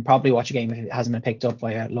that you can probably watch a game if it hasn't been picked up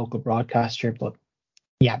by a local broadcaster. But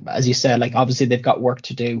yeah, as you said, like, obviously they've got work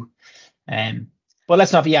to do. But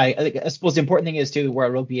let's not. Yeah, I suppose the important thing is too where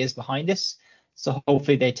Rugby is behind this. So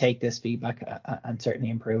hopefully they take this feedback and certainly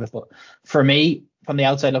improve it. But for me, from the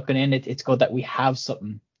outside looking in, it's good that we have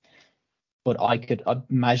something. But I'd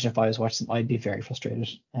imagine if I was watching, I'd be very frustrated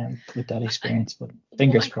with that experience. But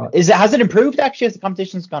fingers crossed. Has it improved actually as the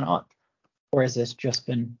competition's gone on, or has this just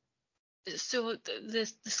been? So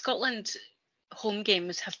the Scotland home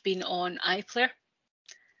games have been on iPlayer,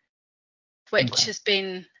 which has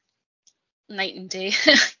been night and day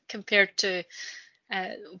compared to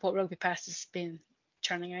what Rugby Pass has been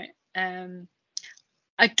churning out.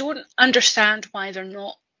 I don't understand why they're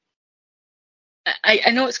not. I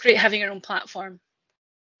know it's great having your own platform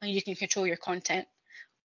and you can control your content,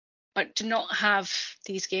 but to not have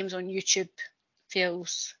these games on YouTube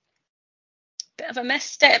feels a bit of a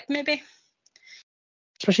misstep, maybe.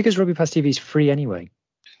 Especially because Rugby Pass TV is free anyway.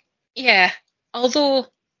 Yeah, although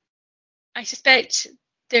I suspect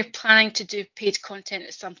they're planning to do paid content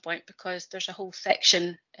at some point, because there's a whole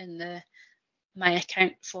section in my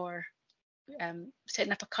account for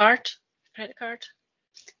setting up a credit card,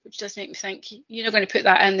 which does make me think you're not going to put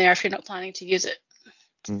that in there if you're not planning to use it.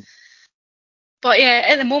 But yeah,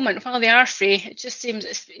 at the moment, while they are free, it just seems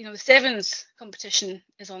the sevens competition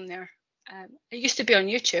is on there. It used to be on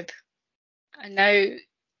YouTube, and now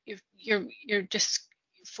you're just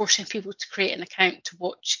forcing people to create an account to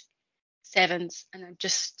watch sevens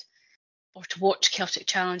or to watch Celtic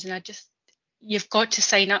Challenge, and you've got to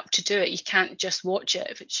sign up to do it. You can't just watch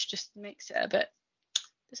it, which just makes it a bit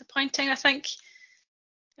disappointing, I think.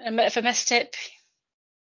 A bit of a misstep.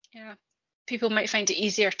 Yeah, people might find it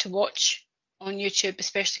easier to watch on YouTube,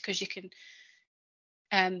 especially because you can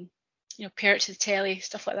pair it to the telly,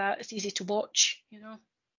 stuff like that. It's easy to watch,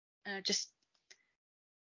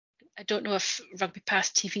 I don't know if Rugby Pass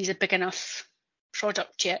TV is a big enough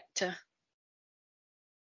product yet to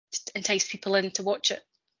entice people in to watch it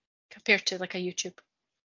compared to like a YouTube.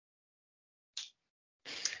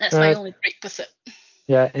 That's my only break with it.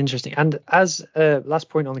 Yeah, interesting. And as last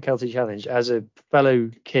point on the Celtic Challenge, as a fellow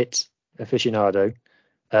kit aficionado,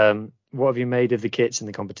 what have you made of the kits in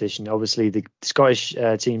the competition? Obviously, the Scottish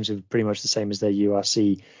teams are pretty much the same as their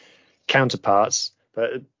URC counterparts,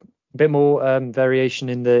 but a bit more variation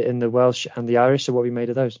in the Welsh and the Irish. So what have you made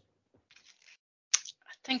of those?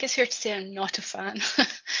 I think it's fair to say I'm not a fan.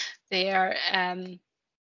 They are.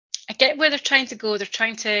 I get where they're trying to go. They're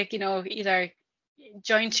trying to, either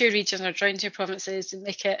join two regions or join two provinces and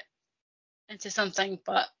make it into something.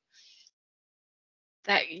 But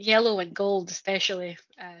that yellow and gold, especially,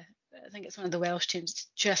 I think it's one of the Welsh teams,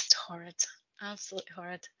 just horrid, absolutely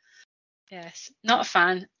horrid. Yes, not a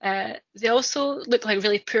fan. They also look like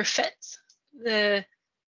really poor fits. The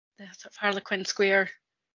sort of Harlequin square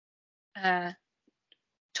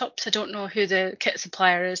tops. I don't know who the kit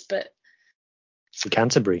supplier is, but it's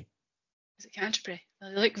Canterbury. Is it Canterbury?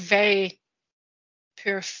 They look very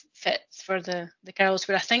poor fits for the girls,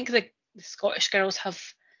 where I think the Scottish girls have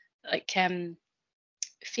like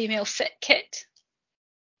female fit kit,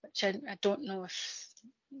 which I don't know if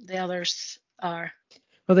the others are.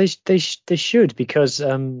 Well, they should, because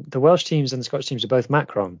the Welsh teams and the Scottish teams are both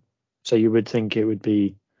Macron, so you would think it would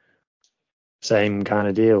be same kind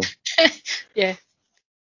of deal. Yeah.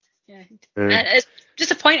 It's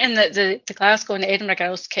disappointing that the Glasgow and the Edinburgh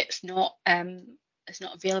girls kit's not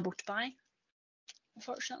available to buy,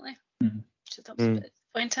 unfortunately. So that was a bit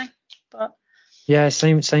disappointing, but. Yeah,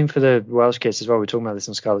 same for the Welsh kits as well. We were talking about this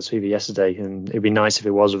on Scarlet's Fever yesterday, and it'd be nice if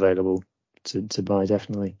it was available to buy,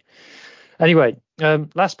 definitely. Anyway,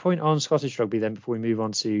 last point on Scottish rugby then, before we move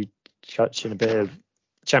on to touching a bit of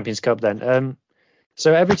Champions Cup then.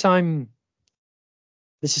 So every time,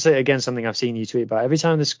 this is again something I've seen you tweet about, every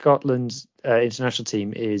time the Scotland international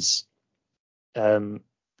team is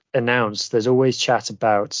announced, there's always chat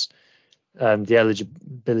about the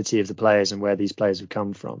eligibility of the players and where these players have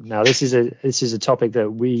come from. Now, this is a topic that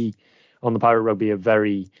we on the Pirate Rugby are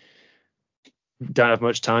very don't have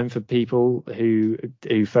much time for people who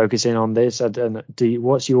focus in on this. And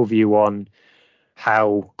what's your view on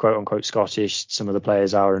how quote unquote Scottish some of the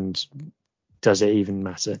players are, and does it even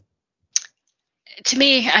matter? To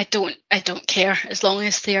me, I don't care as long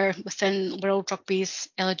as they're within World Rugby's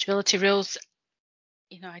eligibility rules.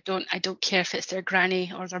 I don't care if it's their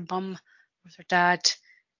granny or their mum or their dad.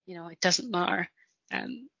 It doesn't matter.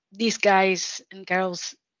 These guys and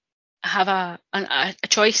girls have a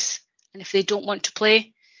choice, and if they don't want to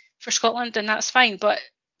play for Scotland, then that's fine. But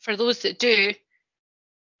for those that do,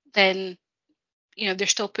 then they're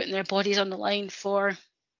still putting their bodies on the line for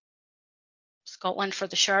Scotland, for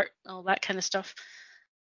the shirt, all that kind of stuff.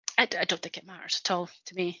 I don't think it matters at all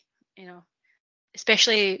to me,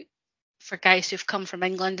 especially for guys who've come from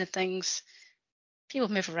England and things.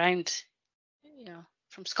 People move around,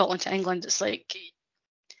 from Scotland to England. It's like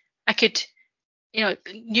I could,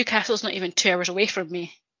 Newcastle's not even 2 hours away from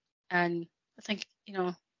me, and I think,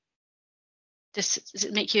 does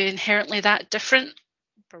it make you inherently that different?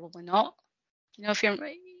 Probably not. If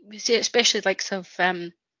we see it, especially like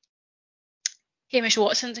Hamish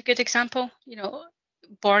Watson's a good example.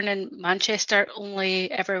 Born in Manchester,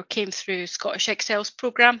 only ever came through Scottish Excel's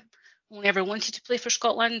programme, only ever wanted to play for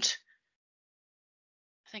Scotland.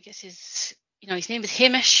 I think it's his name is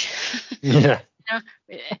Hamish. Yeah.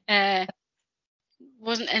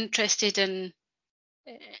 Wasn't interested in,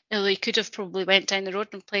 although he could have probably went down the road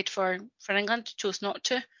and played for England, chose not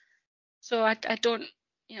to. So I don't,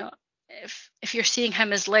 if you're seeing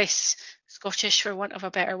him as less Scottish, for want of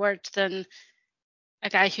a better word, than a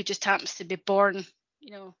guy who just happens to be born,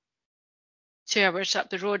 2 hours up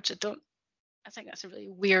the road, I think that's a really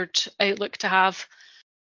weird outlook to have.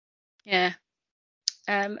 Yeah.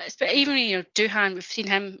 But even Duhan, we've seen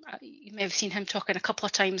him. You may have seen him talking a couple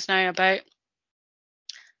of times now about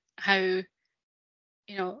how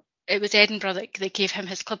it was Edinburgh that they gave him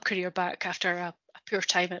his club career back after a poor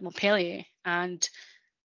time at Montpellier, and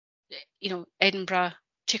Edinburgh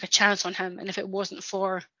took a chance on him, and if it wasn't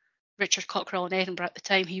for Richard Cockrell in Edinburgh at the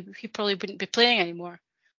time, he probably wouldn't be playing anymore.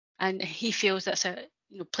 And he feels that's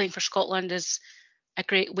playing for Scotland is a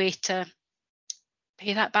great way to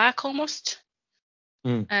pay that back almost.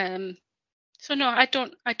 So no, I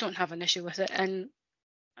don't have an issue with it, and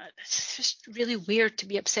it's just really weird to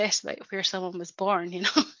be obsessed about where someone was born.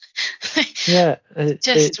 Yeah,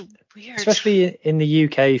 just weird, especially in the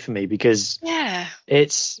UK for me, because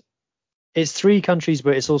it's 3 countries,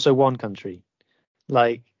 but it's also 1 country.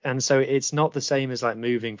 And so it's not the same as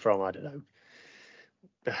moving from, I don't know,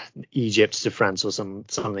 Egypt to France or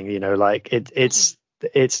something.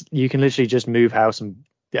 It's you can literally just move house and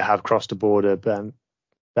have crossed a border,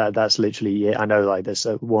 but that's literally it. I know there's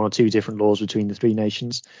 1 or 2 different laws between the 3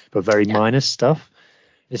 nations, but very minor stuff.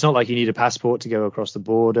 It's not like you need a passport to go across the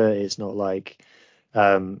border. It's not like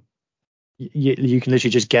you can literally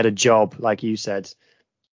just get a job, like you said,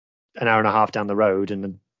 an hour and a half down the road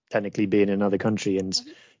and technically be in another country, and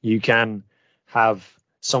you can have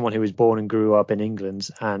someone who was born and grew up in England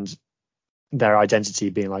and their identity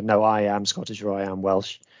being no, I am Scottish or I am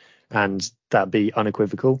Welsh, and that be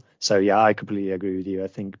unequivocal. So yeah, I completely agree with you. I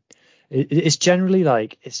think it's generally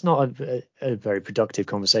it's not a very productive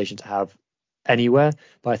conversation to have anywhere,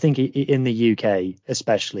 but I think in the UK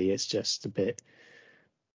especially, it's just a bit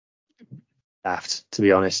daft, to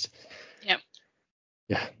be honest.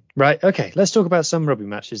 Yeah. Right. Okay. Let's talk about some rugby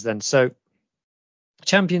matches then. So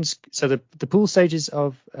champions. So the pool stages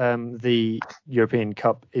of the European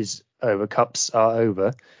Cup is over. Cups are over.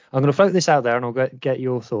 I'm going to float this out there, and I'll get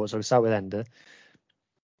your thoughts. I'll start with Ender.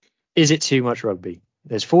 Is it too much rugby?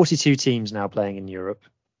 There's 42 teams now playing in Europe.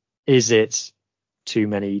 Is it too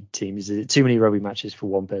many teams? Is it too many rugby matches for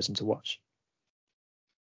one person to watch?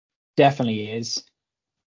 Definitely is.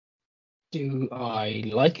 Do I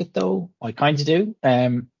like it though? I kind of do.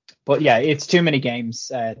 But yeah, it's too many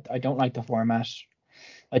games. I don't like the format.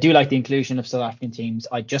 I do like the inclusion of South African teams.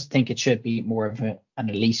 I just think it should be more of an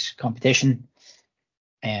elite competition.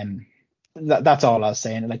 That's all I was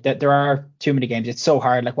saying. There are too many games. It's so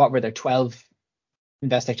hard. What were there? 12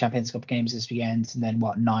 Investec Champions Cup games this weekend, and then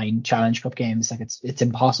 9 Challenge Cup games. It's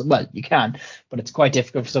impossible. Well, you can, but it's quite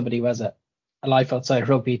difficult for somebody who has a life outside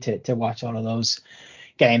rugby to watch all of those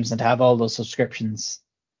games and to have all those subscriptions.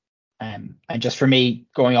 And just for me,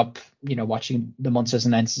 growing up, watching the Munsters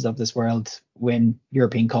and Leinsters of this world win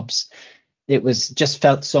European Cups, it was just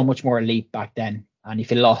felt so much more elite back then. And if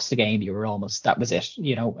you lost the game, you were almost, that was it,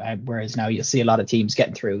 whereas now you'll see a lot of teams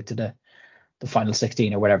getting through to the final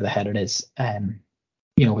 16 or whatever the hell it is,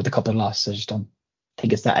 with a couple of losses. I just don't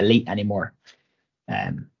think it's that elite anymore.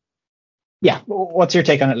 Yeah. What's your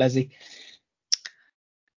take on it, Leslie?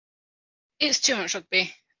 It's too much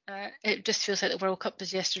rugby. It just feels like the World Cup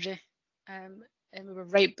was yesterday, and we were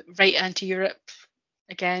right anti-Europe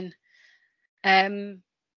again.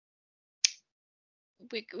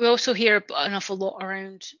 We also hear an awful lot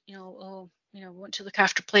around, we want to look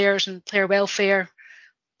after players and player welfare,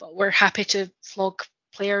 but we're happy to flog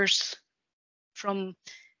players from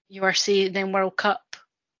URC and then World Cup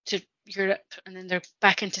to Europe, and then they're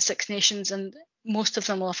back into Six Nations, and most of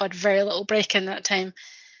them will have had very little break in that time.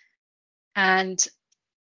 And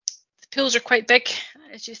the pools are quite big,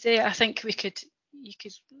 as you say. I think you could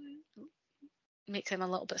make them a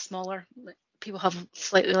little bit smaller. People have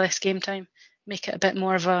slightly less game time, make it a bit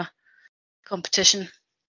more of a competition.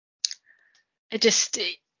 It just,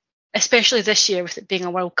 especially this year with it being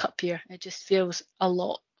a World Cup year, it just feels a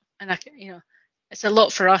lot. And it's a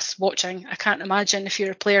lot for us watching. I can't imagine if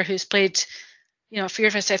you're a player who's played, if you're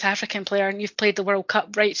a South African player and you've played the World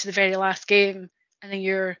Cup right to the very last game, and then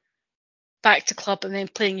you're back to club and then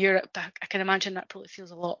playing Europe, I can imagine that probably feels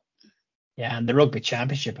a lot. Yeah, and the Rugby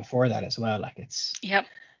Championship before that as well. Like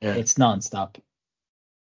it's non-stop.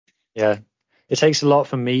 Yeah, it takes a lot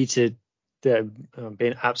for me to,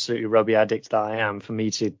 being absolutely rugby addict that I am, for me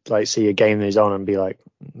to like see a game that is on and be like,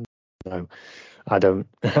 no, I don't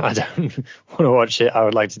want to watch it. I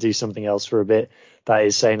would like to do something else for a bit. That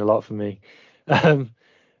is saying a lot for me.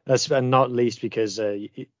 That's, and not least because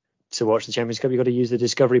to watch the Champions Cup, you've got to use the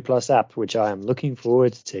Discovery Plus app, which I am looking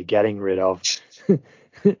forward to getting rid of.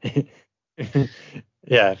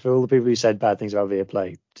 Yeah, for all the people who said bad things about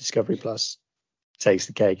Viaplay, Discovery Plus takes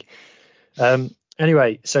the cake.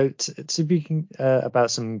 Anyway, so speaking about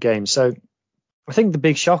some games, so I think the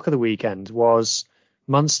big shock of the weekend was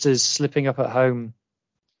Munster's slipping up at home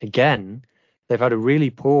again. They've had a really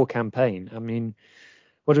poor campaign. I mean,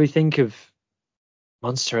 what do we think of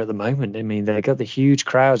Munster at the moment? I mean, they got the huge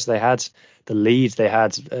crowds. They had the lead. They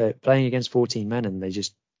had playing against 14 men, and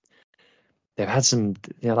they've had some,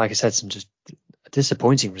 like I said, some just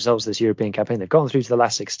disappointing results this European campaign. They've gotten through to the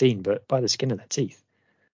last 16, but by the skin of their teeth.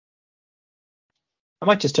 I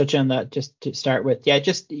might just touch on that just to start with. Yeah,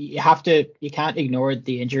 just you can't ignore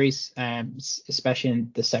the injuries, especially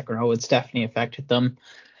in the second row. It's definitely affected them.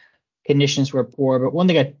 Conditions were poor, but one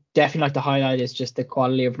thing I definitely like to highlight is just the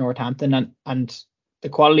quality of Northampton and the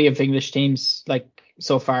quality of English teams. Like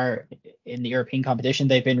so far in the European competition,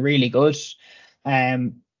 they've been really good.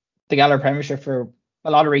 The Gallagher Premiership, for a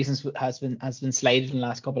lot of reasons, has been slated in the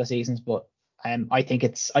last couple of seasons, but I think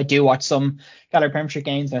I do watch some Gallagher Premiership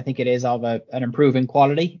games, and I think it is of an improving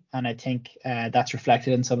quality, and I think that's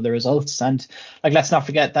reflected in some of the results. And like, let's not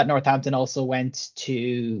forget that Northampton also went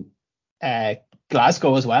to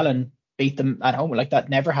Glasgow as well and beat them at home. Like, that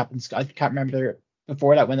never happens. I can't remember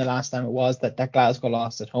before that when the last time it was that Glasgow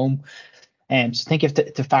lost at home. So I think you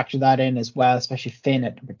have to factor that in as well, especially Finn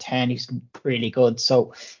at number 10. He's really good.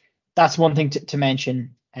 So that's one thing to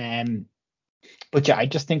mention. But yeah, I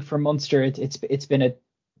just think for Munster, it's been an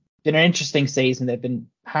interesting season. They've been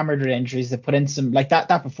hammered with injuries. They've put in some, like that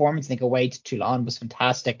performance, I think, away to Toulon was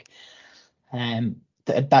fantastic.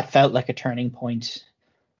 That felt like a turning point.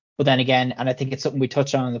 But then again, and I think it's something we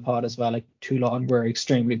touched on in the pod as well, like Toulon were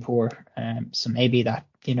extremely poor. So maybe that,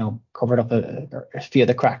 covered up a few of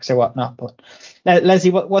the cracks or whatnot. But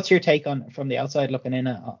Leslie, what's your take from the outside looking in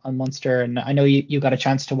on Munster? And I know you got a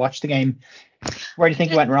chance to watch the game. Where do you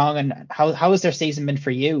think it went wrong, and how has their season been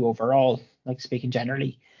for you overall, like speaking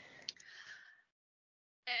generally?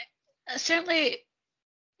 Certainly,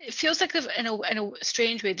 it feels like they've, in a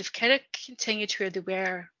strange way, they've kind of continued where they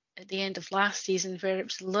were at the end of last season, where it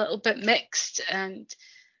was a little bit mixed, and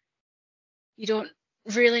you don't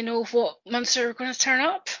really know what Munster are going to turn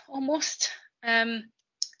up almost. I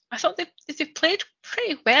thought they played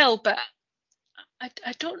pretty well, but I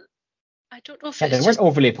don't know if they weren't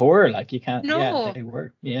overly poor. Like, you can't. No, yeah, they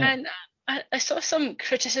were. Yeah, and I saw some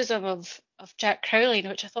criticism of Jack Crowley,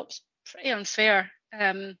 which I thought was pretty unfair.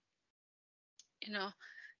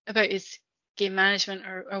 About his game management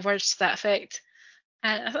or words to that effect.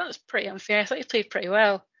 And I thought it was pretty unfair. I thought he played pretty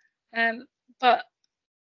well. But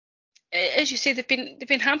as you say, they've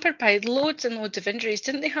been hampered by loads and loads of injuries.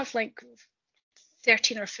 Didn't they have like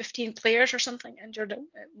 13 or 15 players or something injured at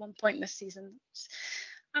one point this season?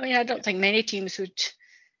 I mean, I don't think many teams would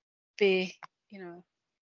be,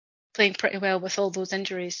 playing pretty well with all those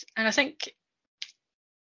injuries. And I think,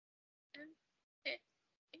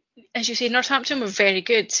 as you say, Northampton were very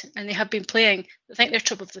good, and they have been playing. I think they're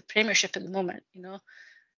top of the Premiership at the moment,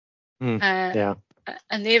 Yeah.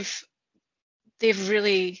 And they've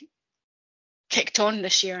really kicked on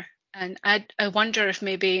this year, and I wonder if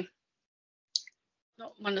maybe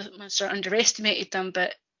not Munster underestimated them,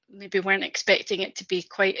 but maybe weren't expecting it to be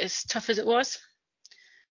quite as tough as it was.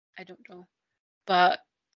 I don't know. But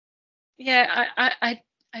yeah,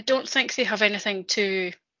 I don't think they have anything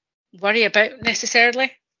to worry about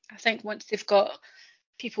necessarily. I think once they've got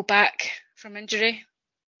people back from injury,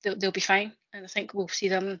 they'll be fine. And I think we'll see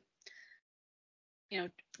them,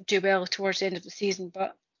 do well towards the end of the season.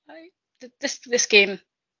 But this game,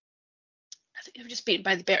 I think they were just beaten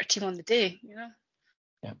by the better team on the day, Yeah.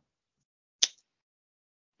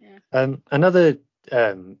 Another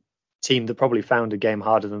team that probably found a game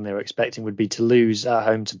harder than they were expecting would be Toulouse at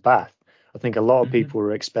home to Bath. I think a lot of people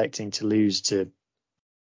were expecting Toulouse to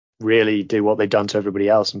really do what they've done to everybody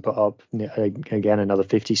else and put up again another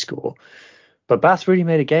 50 score. But Bath really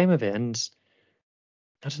made a game of it. And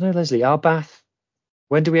I don't know, Leslie,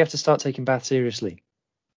 when do we have to start taking Bath seriously?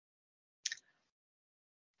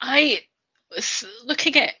 I was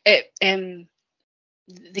looking at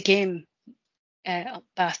the game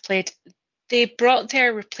Bath played. They brought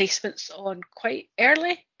their replacements on quite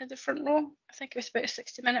early in the front row. I think it was about a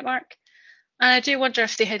 60-minute mark. And I do wonder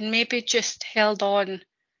if they had maybe just held on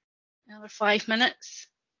another 5 minutes,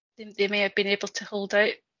 they may have been able to hold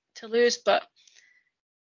out to lose. But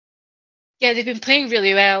yeah, they've been playing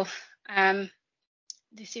really well.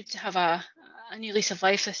 They seem to have a new lease of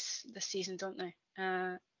life this season, don't they?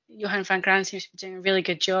 Johan van Graan seems to be doing a really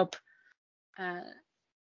good job.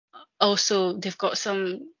 Also, they've got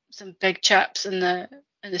some big chaps in the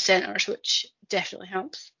centres, which definitely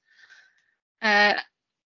helps. I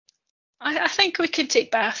think we can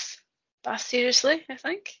take Bath seriously. I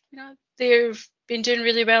think they've been doing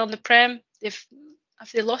really well in the Prem.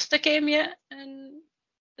 Have they lost a game yet in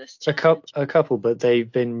this challenge? A couple, but they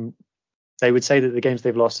would say that the games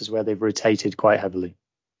they've lost is where they've rotated quite heavily.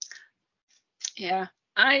 Yeah,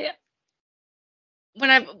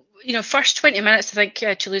 first 20 minutes, I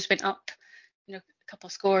think Toulouse went up, a couple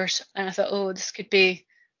of scores, and I thought, oh, this could be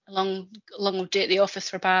a long day at the office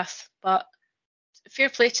for Bath. But fair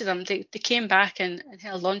play to them, they came back and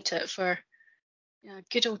held on to it for a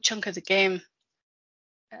good old chunk of the game.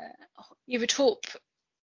 You would hope,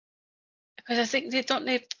 because I think they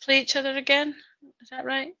play each other again. Is that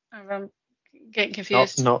right? Or I'm getting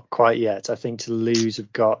confused. Not quite yet. I think Toulouse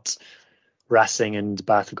have got Racing and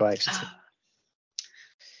Bath have got Exeter.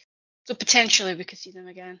 So potentially we could see them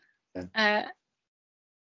again. Yeah.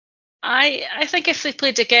 I think if they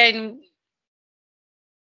played again,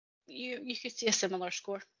 you could see a similar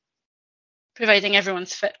score, providing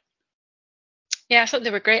everyone's fit. Yeah, I thought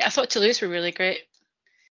they were great. I thought Toulouse were really great.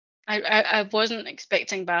 I wasn't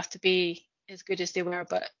expecting Bath to be as good as they were,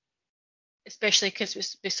 but especially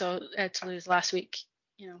because we saw Toulouse last week,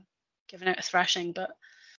 giving out a thrashing. But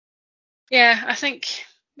yeah, I think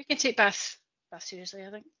we can take Bath seriously. I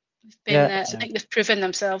think I think they've proven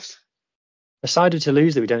themselves. A side of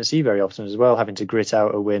Toulouse that we don't see very often as well, having to grit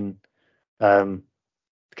out a win, kind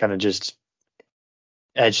of just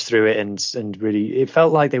edge through it and really, it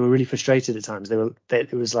felt like they were really frustrated at times.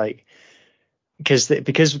 It was like,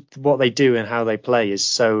 because what they do and how they play is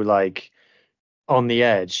so like on the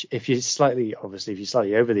edge. If you're slightly over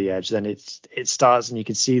the edge, then it starts and you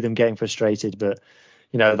can see them getting frustrated. But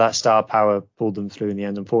that star power pulled them through in the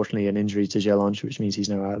end. Unfortunately, an injury to Jelonch, which means he's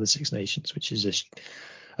now out of the Six Nations, which is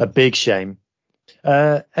a big shame.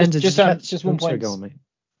 Just one point. Sorry, go on, mate.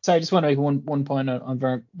 Sorry, I just want to make one point on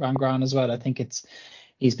Van Graan as well. I think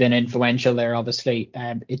he's been influential there. Obviously,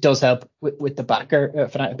 it does help with the backer,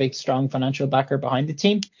 a big strong financial backer behind the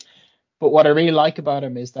team. But what I really like about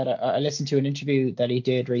him is that I listened to an interview that he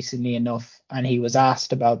did recently enough, and he was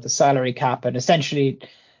asked about the salary cap and essentially,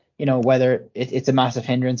 whether it's a massive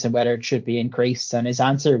hindrance and whether it should be increased. And his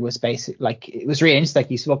answer was basically it was really interesting.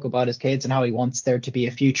 He spoke about his kids and how he wants there to be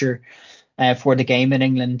a future for the game in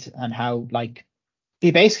England, and how he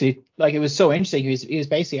basically, it was so interesting. He was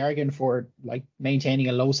basically arguing for maintaining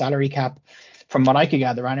a low salary cap, from what I could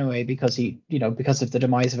gather anyway, because because of the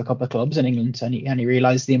demise of a couple of clubs in England, and he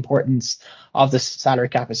realised the importance of the salary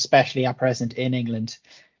cap, especially at present in England.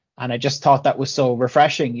 And I just thought that was so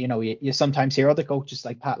refreshing. You sometimes hear other coaches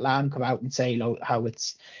like Pat Lam come out and say how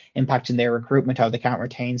it's impacting their recruitment, how they can't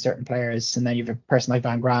retain certain players, and then you have a person like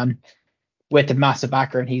Van Graan with a massive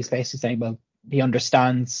backer, and he's basically saying, well, he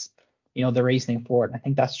understands the reasoning for it. And I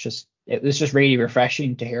think it was just really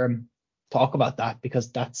refreshing to hear him talk about that,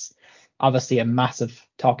 because that's obviously a massive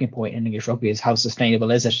talking point in English rugby, is how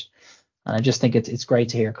sustainable is it. And I just think it's great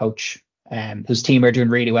to hear a coach whose team are doing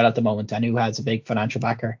really well at the moment and who has a big financial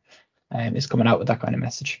backer is coming out with that kind of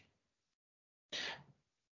message.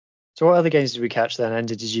 So what other games did we catch then, and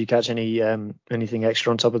did you catch anything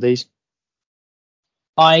extra on top of these?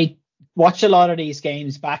 I watched a lot of these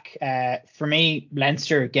games back. For me,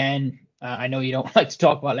 Leinster again. I know you don't like to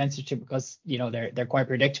talk about Leinster too because they're quite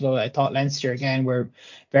predictable. I thought Leinster again were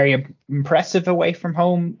very impressive away from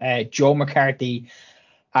home. Joe McCarthy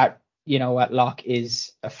at lock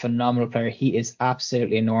is a phenomenal player. He is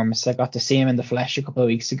absolutely enormous. I got to see him in the flesh a couple of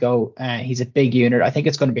weeks ago. He's a big unit. I think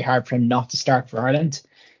it's going to be hard for him not to start for Ireland.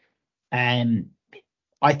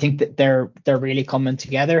 I think that they're really coming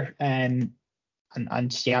together. And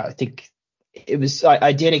yeah, I think it was.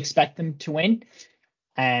 I did expect them to win.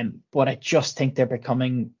 But I just think they're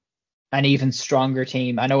becoming an even stronger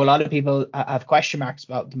team. I know a lot of people have question marks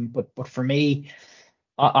about them, but for me,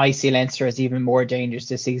 I see Leinster as even more dangerous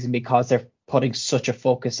this season because they're putting such a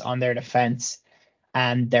focus on their defence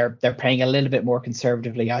and they're playing a little bit more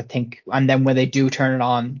conservatively, I think. And then when they do turn it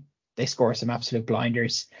on, they score some absolute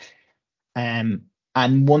blinders. And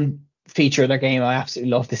one feature of their game I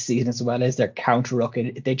absolutely love this season as well is their counter ruck.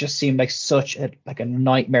 They just seem like such a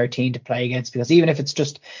nightmare team to play against because even if it's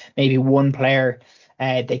just maybe one player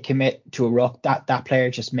they commit to a ruck, that player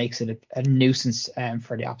just makes it a nuisance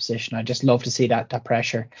for the opposition. I just love to see that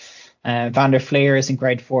pressure. Van der Fleer is in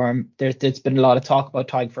great form. There's been a lot of talk about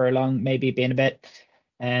Tadhg Furlong maybe being a bit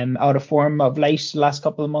out of form of late the last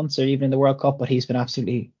couple of months or even in the World Cup, but he's been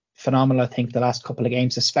absolutely phenomenal I think the last couple of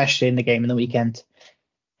games, especially in the game in the weekend.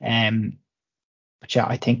 But yeah,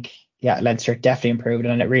 I think Leinster definitely improved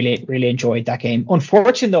and I really enjoyed that game.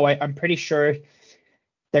 Unfortunately though, I'm pretty sure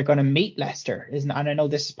they're going to meet Leicester, isn't it? And I know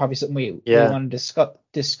this is probably something we want to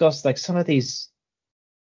discuss. Like some of these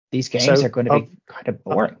games are going to be kind of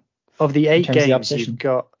boring. Of the 8 games you've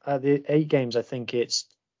got, the 8 games, I think it's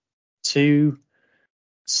 2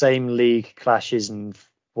 same league clashes and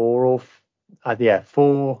 4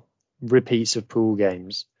 repeats of pool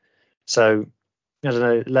games. So I don't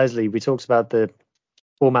know, Leslie, we talked about the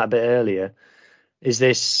format a bit earlier. Is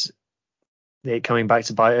this it coming back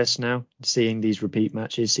to bite us now, seeing these repeat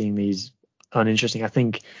matches, seeing these uninteresting? I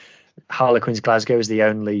think Harlequins Glasgow is the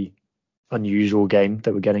only unusual game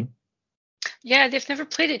that we're getting. Yeah, they've never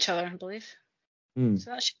played each other, I believe.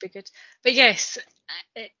 So that should be good. But yes,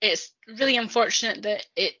 it's really unfortunate that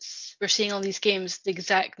we're seeing all these games the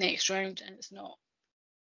exact next round and it's not.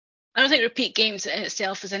 I don't think repeat games in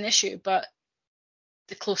itself is an issue, but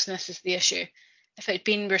the closeness is the issue. If it had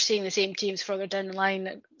been we're seeing the same teams further down the line,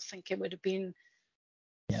 I think it would have been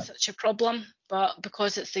such a problem. But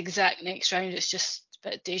because it's the exact next round, it's just a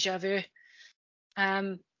bit deja vu.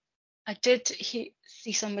 I did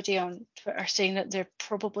see somebody on Twitter saying that they're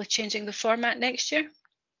probably changing the format next year.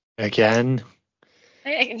 Again.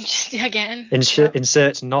 Again.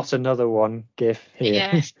 Insert not another one GIF here.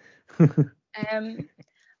 Yes.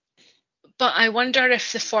 But I wonder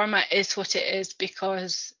if the format is what it is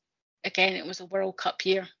because, again, it was a World Cup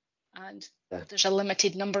year and there's a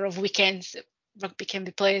limited number of weekends that rugby can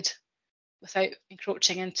be played without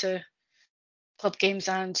encroaching into club games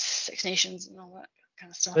and Six Nations and all that kind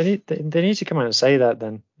of stuff. They need to come out and say that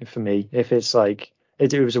then, for me. If it's like,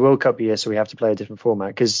 it was a World Cup year, so we have to play a different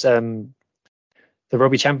format. Because the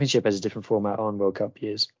Rugby Championship has a different format on World Cup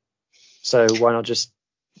years. So why not just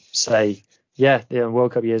say,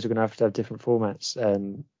 World Cup years, we're going to have different formats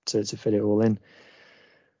to fit it all in.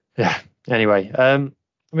 Yeah. Anyway,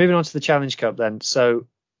 moving on to the Challenge Cup then. So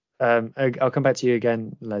I'll come back to you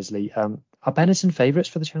again, Leslie. Are Benetton favourites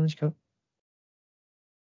for the Challenge Cup?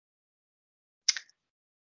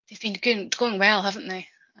 They've been going well, haven't they?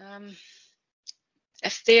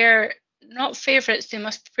 If they're not favourites, they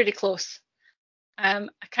must be pretty close. I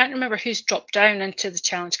can't remember who's dropped down into the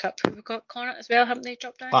Challenge Cup. We've got Connacht as well, haven't they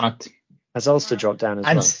dropped down? Connacht. Has Ulster dropped down as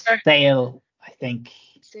well? And Sale, I think.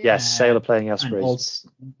 Yes, Sale are playing Ospreys.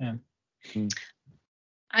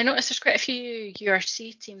 I noticed there's quite a few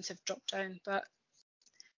URC teams have dropped down, but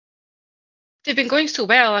they've been going so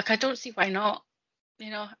well. Like I don't see why not.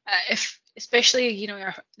 If especially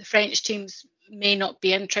the French teams may not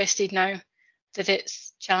be interested now that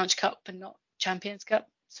it's Challenge Cup and not Champions Cup,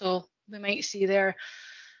 so we might see their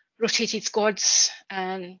rotated squads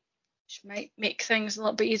and which might make things a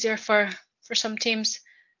little bit easier for some teams.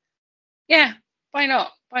 Yeah, why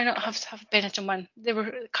not? Why not have Benetton win? They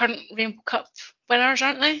were current Rainbow Cup winners,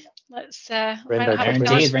 aren't they? Let's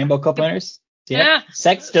Rainbow Cup winners. Yeah.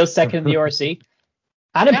 Still second in the URC.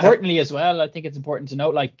 And importantly as well, I think it's important to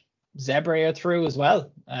note, like Zebra are through as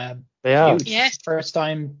well. They are. Yes. First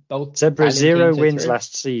time both. Zebra 0 wins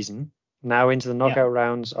last season. Now into the knockout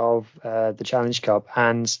rounds of the Challenge Cup,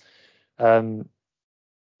 and picking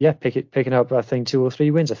up I think 2 or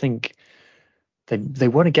 3 wins. I think they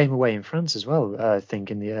won a game away in France as well, I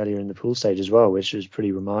think, earlier in the pool stage as well, which was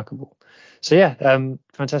pretty remarkable. So yeah,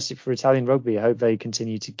 fantastic for Italian rugby. I hope they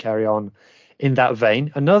continue to carry on in that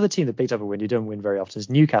vein. Another team that picked up a win, who don't win very often, is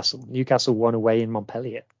Newcastle. Newcastle won away in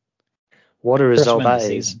Montpellier. What a result that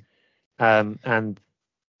is. And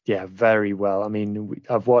yeah, very well. I mean,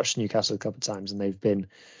 I've watched Newcastle a couple of times, and they've been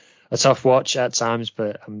a tough watch at times,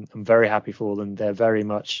 but I'm very happy for them. They're very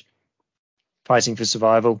much fighting for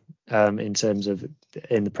survival in terms of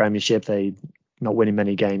in the Premiership. They not winning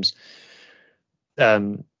many games.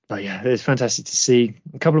 But yeah, it's fantastic to see.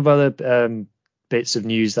 A couple of other bits of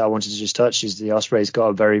news that I wanted to just touch is the Ospreys got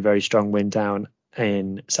a very, very strong win down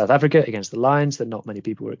in South Africa against the Lions that not many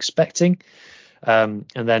people were expecting. And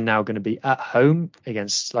they're now going to be at home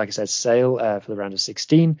against, like I said, Sale for the round of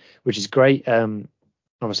 16, which is great.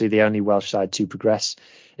 Obviously, the only Welsh side to progress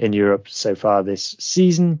in Europe so far this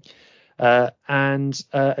season. And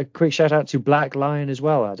a quick shout out to Black Lion as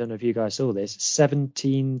well. I don't know if you guys saw this.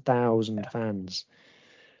 17,000 fans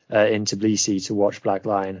in Tbilisi to watch Black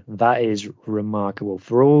Lion. That is remarkable.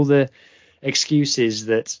 For all the excuses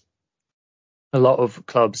that a lot of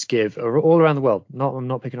clubs give all around the world. I'm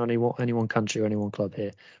not picking on any one country or any one club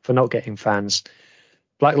here for not getting fans.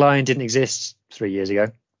 Black Lion didn't exist 3 years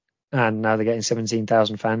ago, and now they're getting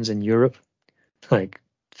 17,000 fans in Europe. Like,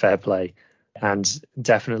 fair play, and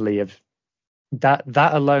definitely that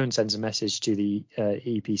alone sends a message to the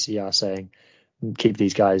EPCR saying keep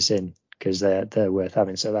these guys in because they're worth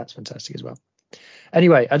having. So that's fantastic as well.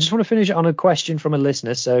 Anyway, I just want to finish on a question from a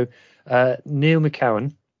listener. So Neil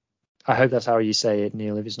McCowan. I hope that's how you say it,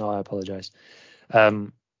 Neil. If it's not, I apologise.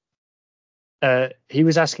 He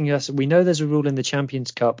was asking us, we know there's a rule in the Champions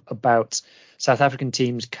Cup about South African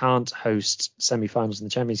teams can't host semi-finals in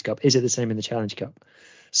the Champions Cup. Is it the same in the Challenge Cup?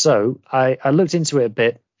 So I looked into it a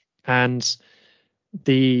bit, and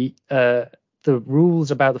the rules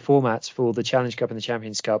about the formats for the Challenge Cup and the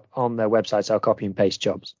Champions Cup on their websites are copy and paste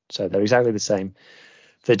jobs. So they're exactly the same.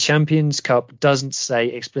 The Champions Cup doesn't say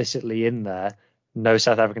explicitly in there no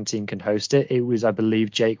South African team can host it. It was, I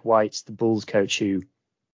believe, Jake White, the Bulls coach, who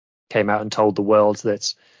came out and told the world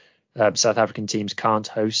that South African teams can't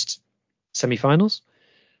host semi-finals.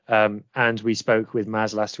 And we spoke with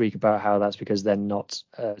Maz last week about how that's because they're not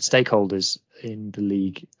stakeholders in the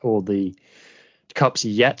league or the cups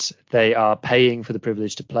yet. They are paying for the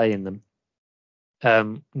privilege to play in them.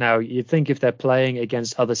 Now, you'd think if they're playing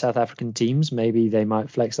against other South African teams, maybe they might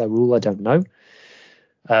flex that rule. I don't know.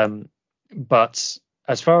 But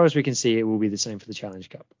as far as we can see, it will be the same for the Challenge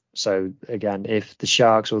Cup. So again, if the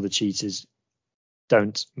Sharks or the Cheetahs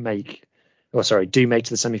do make to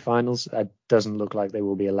the semi-finals, it doesn't look like they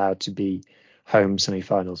will be allowed to be home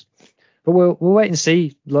semi-finals. But we'll wait and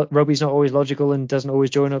see. Rugby's not always logical and doesn't always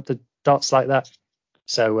join up the dots like that.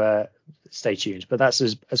 So stay tuned. But that's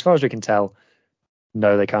as far as we can tell.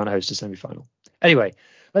 No, they can't host a semi-final. Anyway,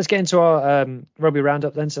 let's get into our rugby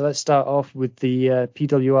roundup then. So let's start off with the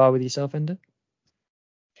PWR with yourself, Ender.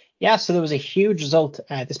 Yeah, so there was a huge result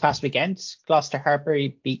this past weekend. Gloucester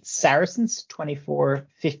Hartpury beat Saracens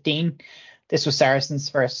 24-15. This was Saracens'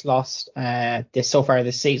 first loss so far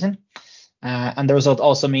this season. And the result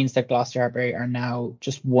also means that Gloucester Hartpury are now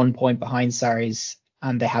just 1 point behind Sarries,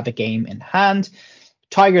 and they have a game in hand.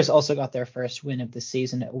 Tigers also got their first win of the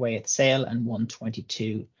season away at Sale and won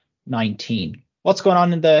 22-19. What's going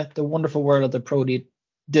on in the wonderful world of the Pro D,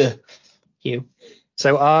 Hugh?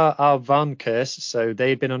 So our Van curse, so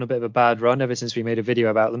they'd been on a bit of a bad run ever since we made a video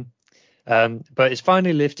about them. But it's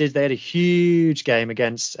finally lifted. They had a huge game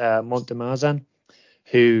against Mont de Marsan,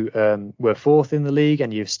 who were fourth in the league,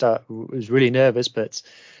 and was really nervous. But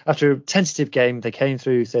after a tentative game, they came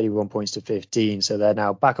through 31 points to 15. So they're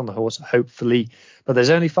now back on the horse, hopefully. But there's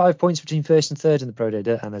only 5 points between first and third in the Pro D,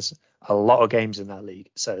 and there's a lot of games in that league.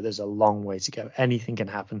 So there's a long way to go. Anything can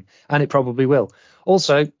happen, and it probably will.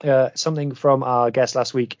 Also, something from our guest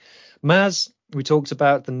last week, Maz, we talked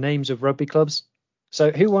about the names of rugby clubs. So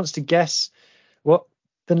who wants to guess what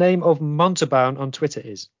the name of Montauban on Twitter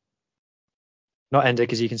is? Not Ender,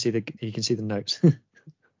 because you can see the notes.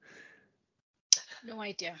 No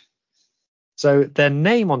idea. So their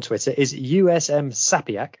name on Twitter is USM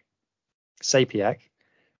Sapiac,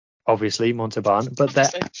 obviously Montauban, but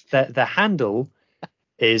their handle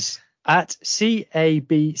is at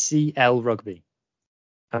CABCL Rugby,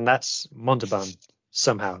 and that's Montauban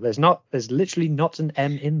somehow. There's literally not an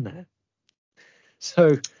M in there.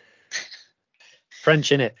 So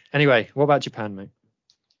French in it. Anyway, what about Japan, mate?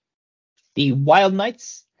 The Wild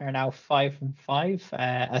Knights are now 5-5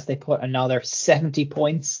 as they put another 70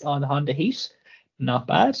 points on Honda Heat. Not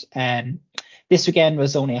bad. This weekend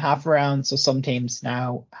was only a half round, so some teams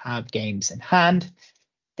now have games in hand.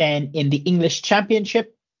 Then in the English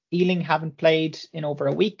Championship, Ealing haven't played in over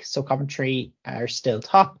a week, so Coventry are still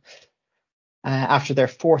top. After their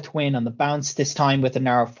fourth win on the bounce, this time with a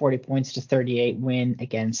narrow 40 points to 38 win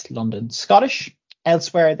against London Scottish.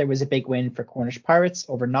 Elsewhere, there was a big win for Cornish Pirates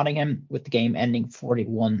over Nottingham, with the game ending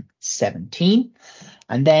 41-17.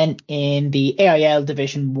 And then in the AIL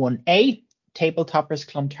Division 1A, table toppers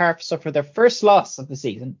Clontarf suffered their first loss of the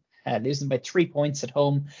season, losing by 3 points at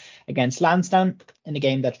home against Lansdowne in a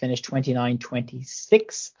game that finished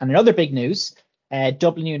 29-26. And another big news,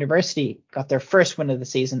 Dublin University got their first win of the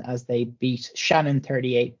season as they beat Shannon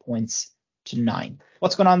 38 points to 9.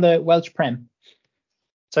 What's going on the Welsh Prem?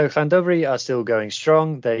 So Llandovery are still going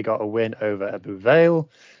strong. They got a win over Abu Vale.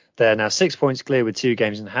 They're now 6 points clear with 2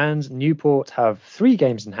 games in hand. Newport have 3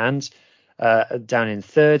 games in hand, down in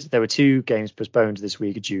third. There were 2 games postponed this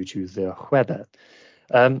week due to the weather.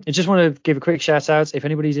 I just want to give a quick shout out. If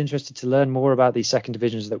anybody's interested to learn more about the second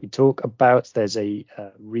divisions that we talk about, there's a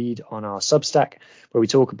read on our Substack where we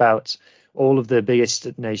talk about all of the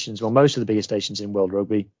biggest nations, well, most of the biggest nations in World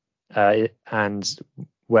Rugby, and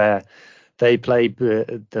where they play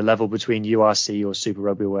the level between URC or Super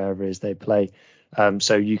Rugby, wherever it is they play.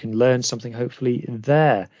 So you can learn something hopefully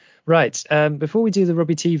there. Right. Before we do the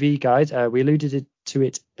Rugby TV guide, we alluded to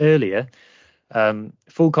it earlier.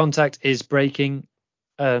 Full Contact is breaking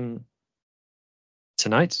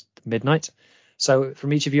tonight, midnight. So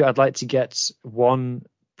from each of you, I'd like to get one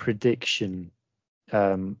prediction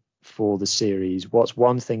for the series. What's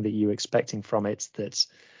one thing that you're expecting from it that's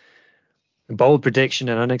a bold prediction,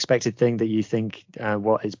 an unexpected thing that you think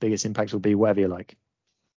what its biggest impact will be, whatever you like?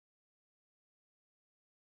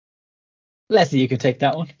 Leslie, you can take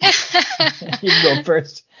that one. You can go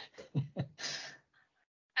first.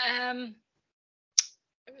 It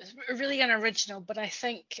was really unoriginal, but I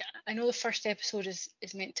know the first episode is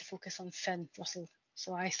meant to focus on Finn Russell,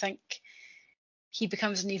 so I think he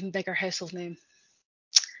becomes an even bigger household name.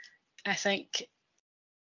 I think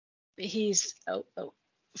he's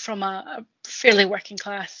from a fairly working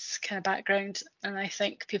class kind of background, and I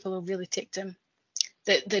think people will really take to him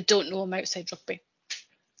that don't know him outside rugby.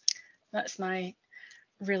 That's my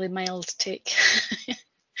really mild take.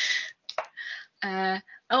 I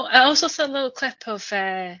also saw a little clip of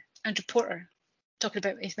Andrew Porter talking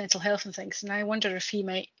about his mental health and things, and I wonder if he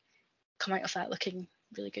might come out of that looking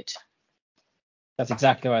really good. That's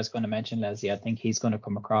exactly what I was going to mention, Leslie. I think he's going to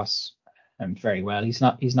come across very well. He's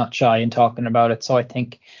not shy in talking about it, so I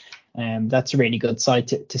think that's a really good side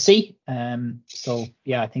to see. So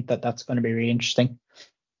yeah, I think that's going to be really interesting.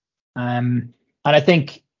 And I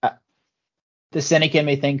think the cynic in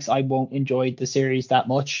me thinks I won't enjoy the series that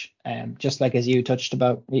much. Just like as you talked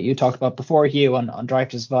about before, Hugh, on Drive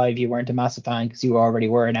to Survive, you weren't a massive fan because you already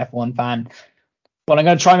were an F1 fan. But I'm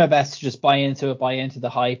going to try my best to just buy into it, buy into the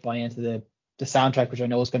hype, buy into the soundtrack, which I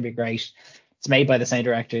know is going to be great. It's made by the same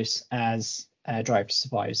directors as Drive to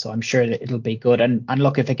Survive, so I'm sure that it'll be good. And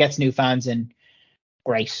look, if it gets new fans in,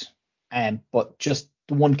 great. But just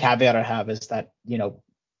the one caveat I have is that,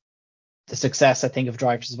 the success, I think, of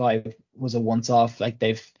Drive to Survive was a once-off. Like,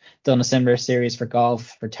 they've done a similar series for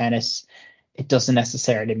golf, for tennis. It doesn't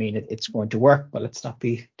necessarily mean it's going to work, but let's not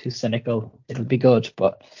be too cynical. It'll be good,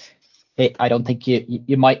 but I don't think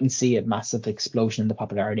you mightn't see a massive explosion in the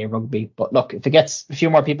popularity of rugby. But look, if it gets a few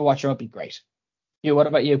more people watching, it'll be great. You, what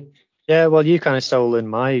about you? Yeah, well, you kind of stolen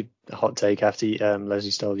my hot take after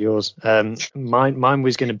Leslie stole yours. Mine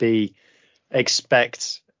was going to be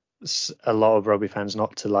expect a lot of rugby fans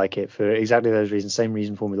not to like it for exactly those reasons. Same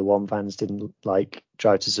reason Formula One fans didn't like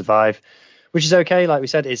Drive to Survive, which is okay. Like we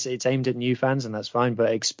said, it's aimed at new fans, and that's fine.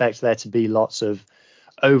 But expect there to be lots of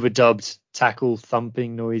overdubbed tackle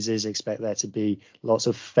thumping noises. Expect there to be lots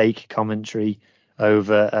of fake commentary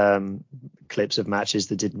over clips of matches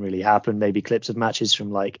that didn't really happen. Maybe clips of matches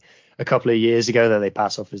from like a couple of years ago that they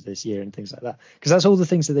pass off as this year and things like that. Because that's all the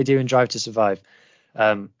things that they do in Drive to Survive.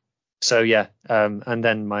 So yeah, and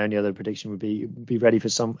then my only other prediction would be ready for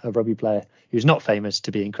a rugby player who's not famous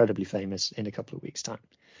to be incredibly famous in a couple of weeks'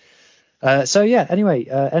 time. So yeah, anyway,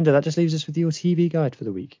 Ender, that just leaves us with your TV guide for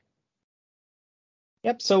the week.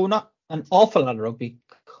 Yep, so not an awful lot of rugby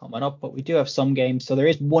coming up, but we do have some games. So there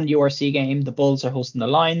is one URC game. The Bulls are hosting the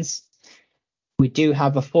Lions. We do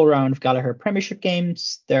have a full round of Gallagher Premiership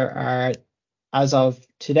games. There are, as of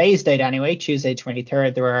today's date anyway, Tuesday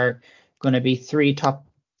 23rd, there are going to be 3 top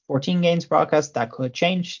 14 games broadcast. That could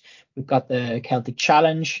change. We've got the Celtic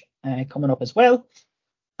Challenge coming up as well.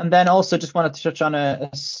 And then also just wanted to touch on a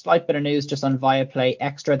slight bit of news just on Viaplay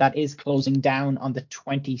Extra. That is closing down on the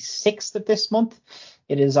 26th of this month.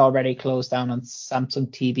 it is already closed down on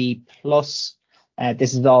Samsung TV Plus.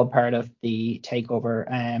 This is all part of the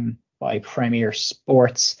takeover by Premier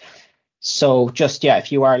Sports. So just,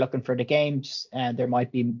 if you are looking for the games,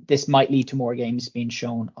 this might lead to more games being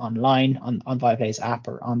shown online on Viaplay's app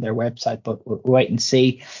or on their website, but we'll wait and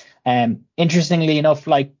see. Interestingly enough,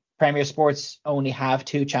 like Premier Sports only have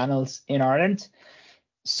 2 channels in Ireland.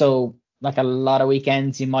 So like a lot of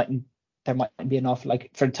weekends, there mightn't be enough,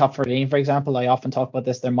 like for the top 14, for example. I often talk about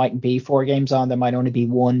this. There mightn't be 4 games on. There might only be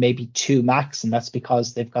 1, maybe 2 max. And that's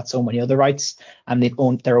because they've got so many other rights and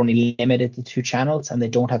they're only limited to 2 channels and they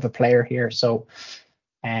don't have a player here. So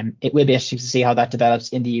it will be interesting to see how that develops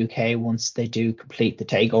in the UK once they do complete the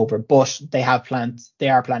takeover. But they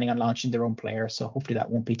are planning on launching their own player. So hopefully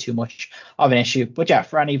that won't be too much of an issue. But yeah,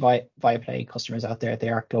 for any Viaplay customers out there, they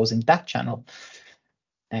are closing that channel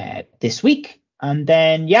this week. And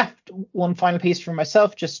then, one final piece for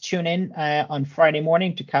myself, just tune in on Friday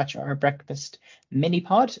morning to catch our breakfast mini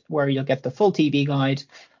pod, where you'll get the full TV guide,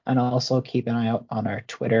 and also keep an eye out on our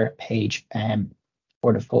Twitter page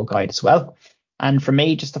for the full guide as well. And for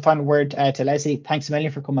me, just a final word to Leslie, thanks a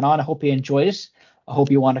million for coming on. I hope you enjoyed it. I hope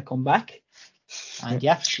you want to come back. And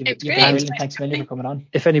thanks a million for coming on.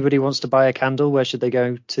 If anybody wants to buy a candle, where should they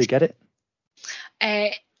go to get it?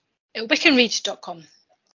 wiccanread.com.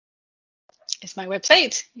 It's my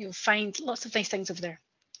website. You'll find lots of nice things over there.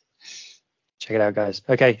 Check it out, guys.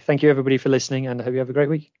 Okay, thank you everybody for listening, and I hope you have a great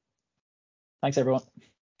week. Thanks, everyone.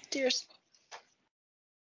 Cheers.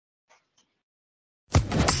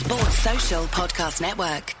 Sports Social Podcast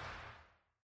Network.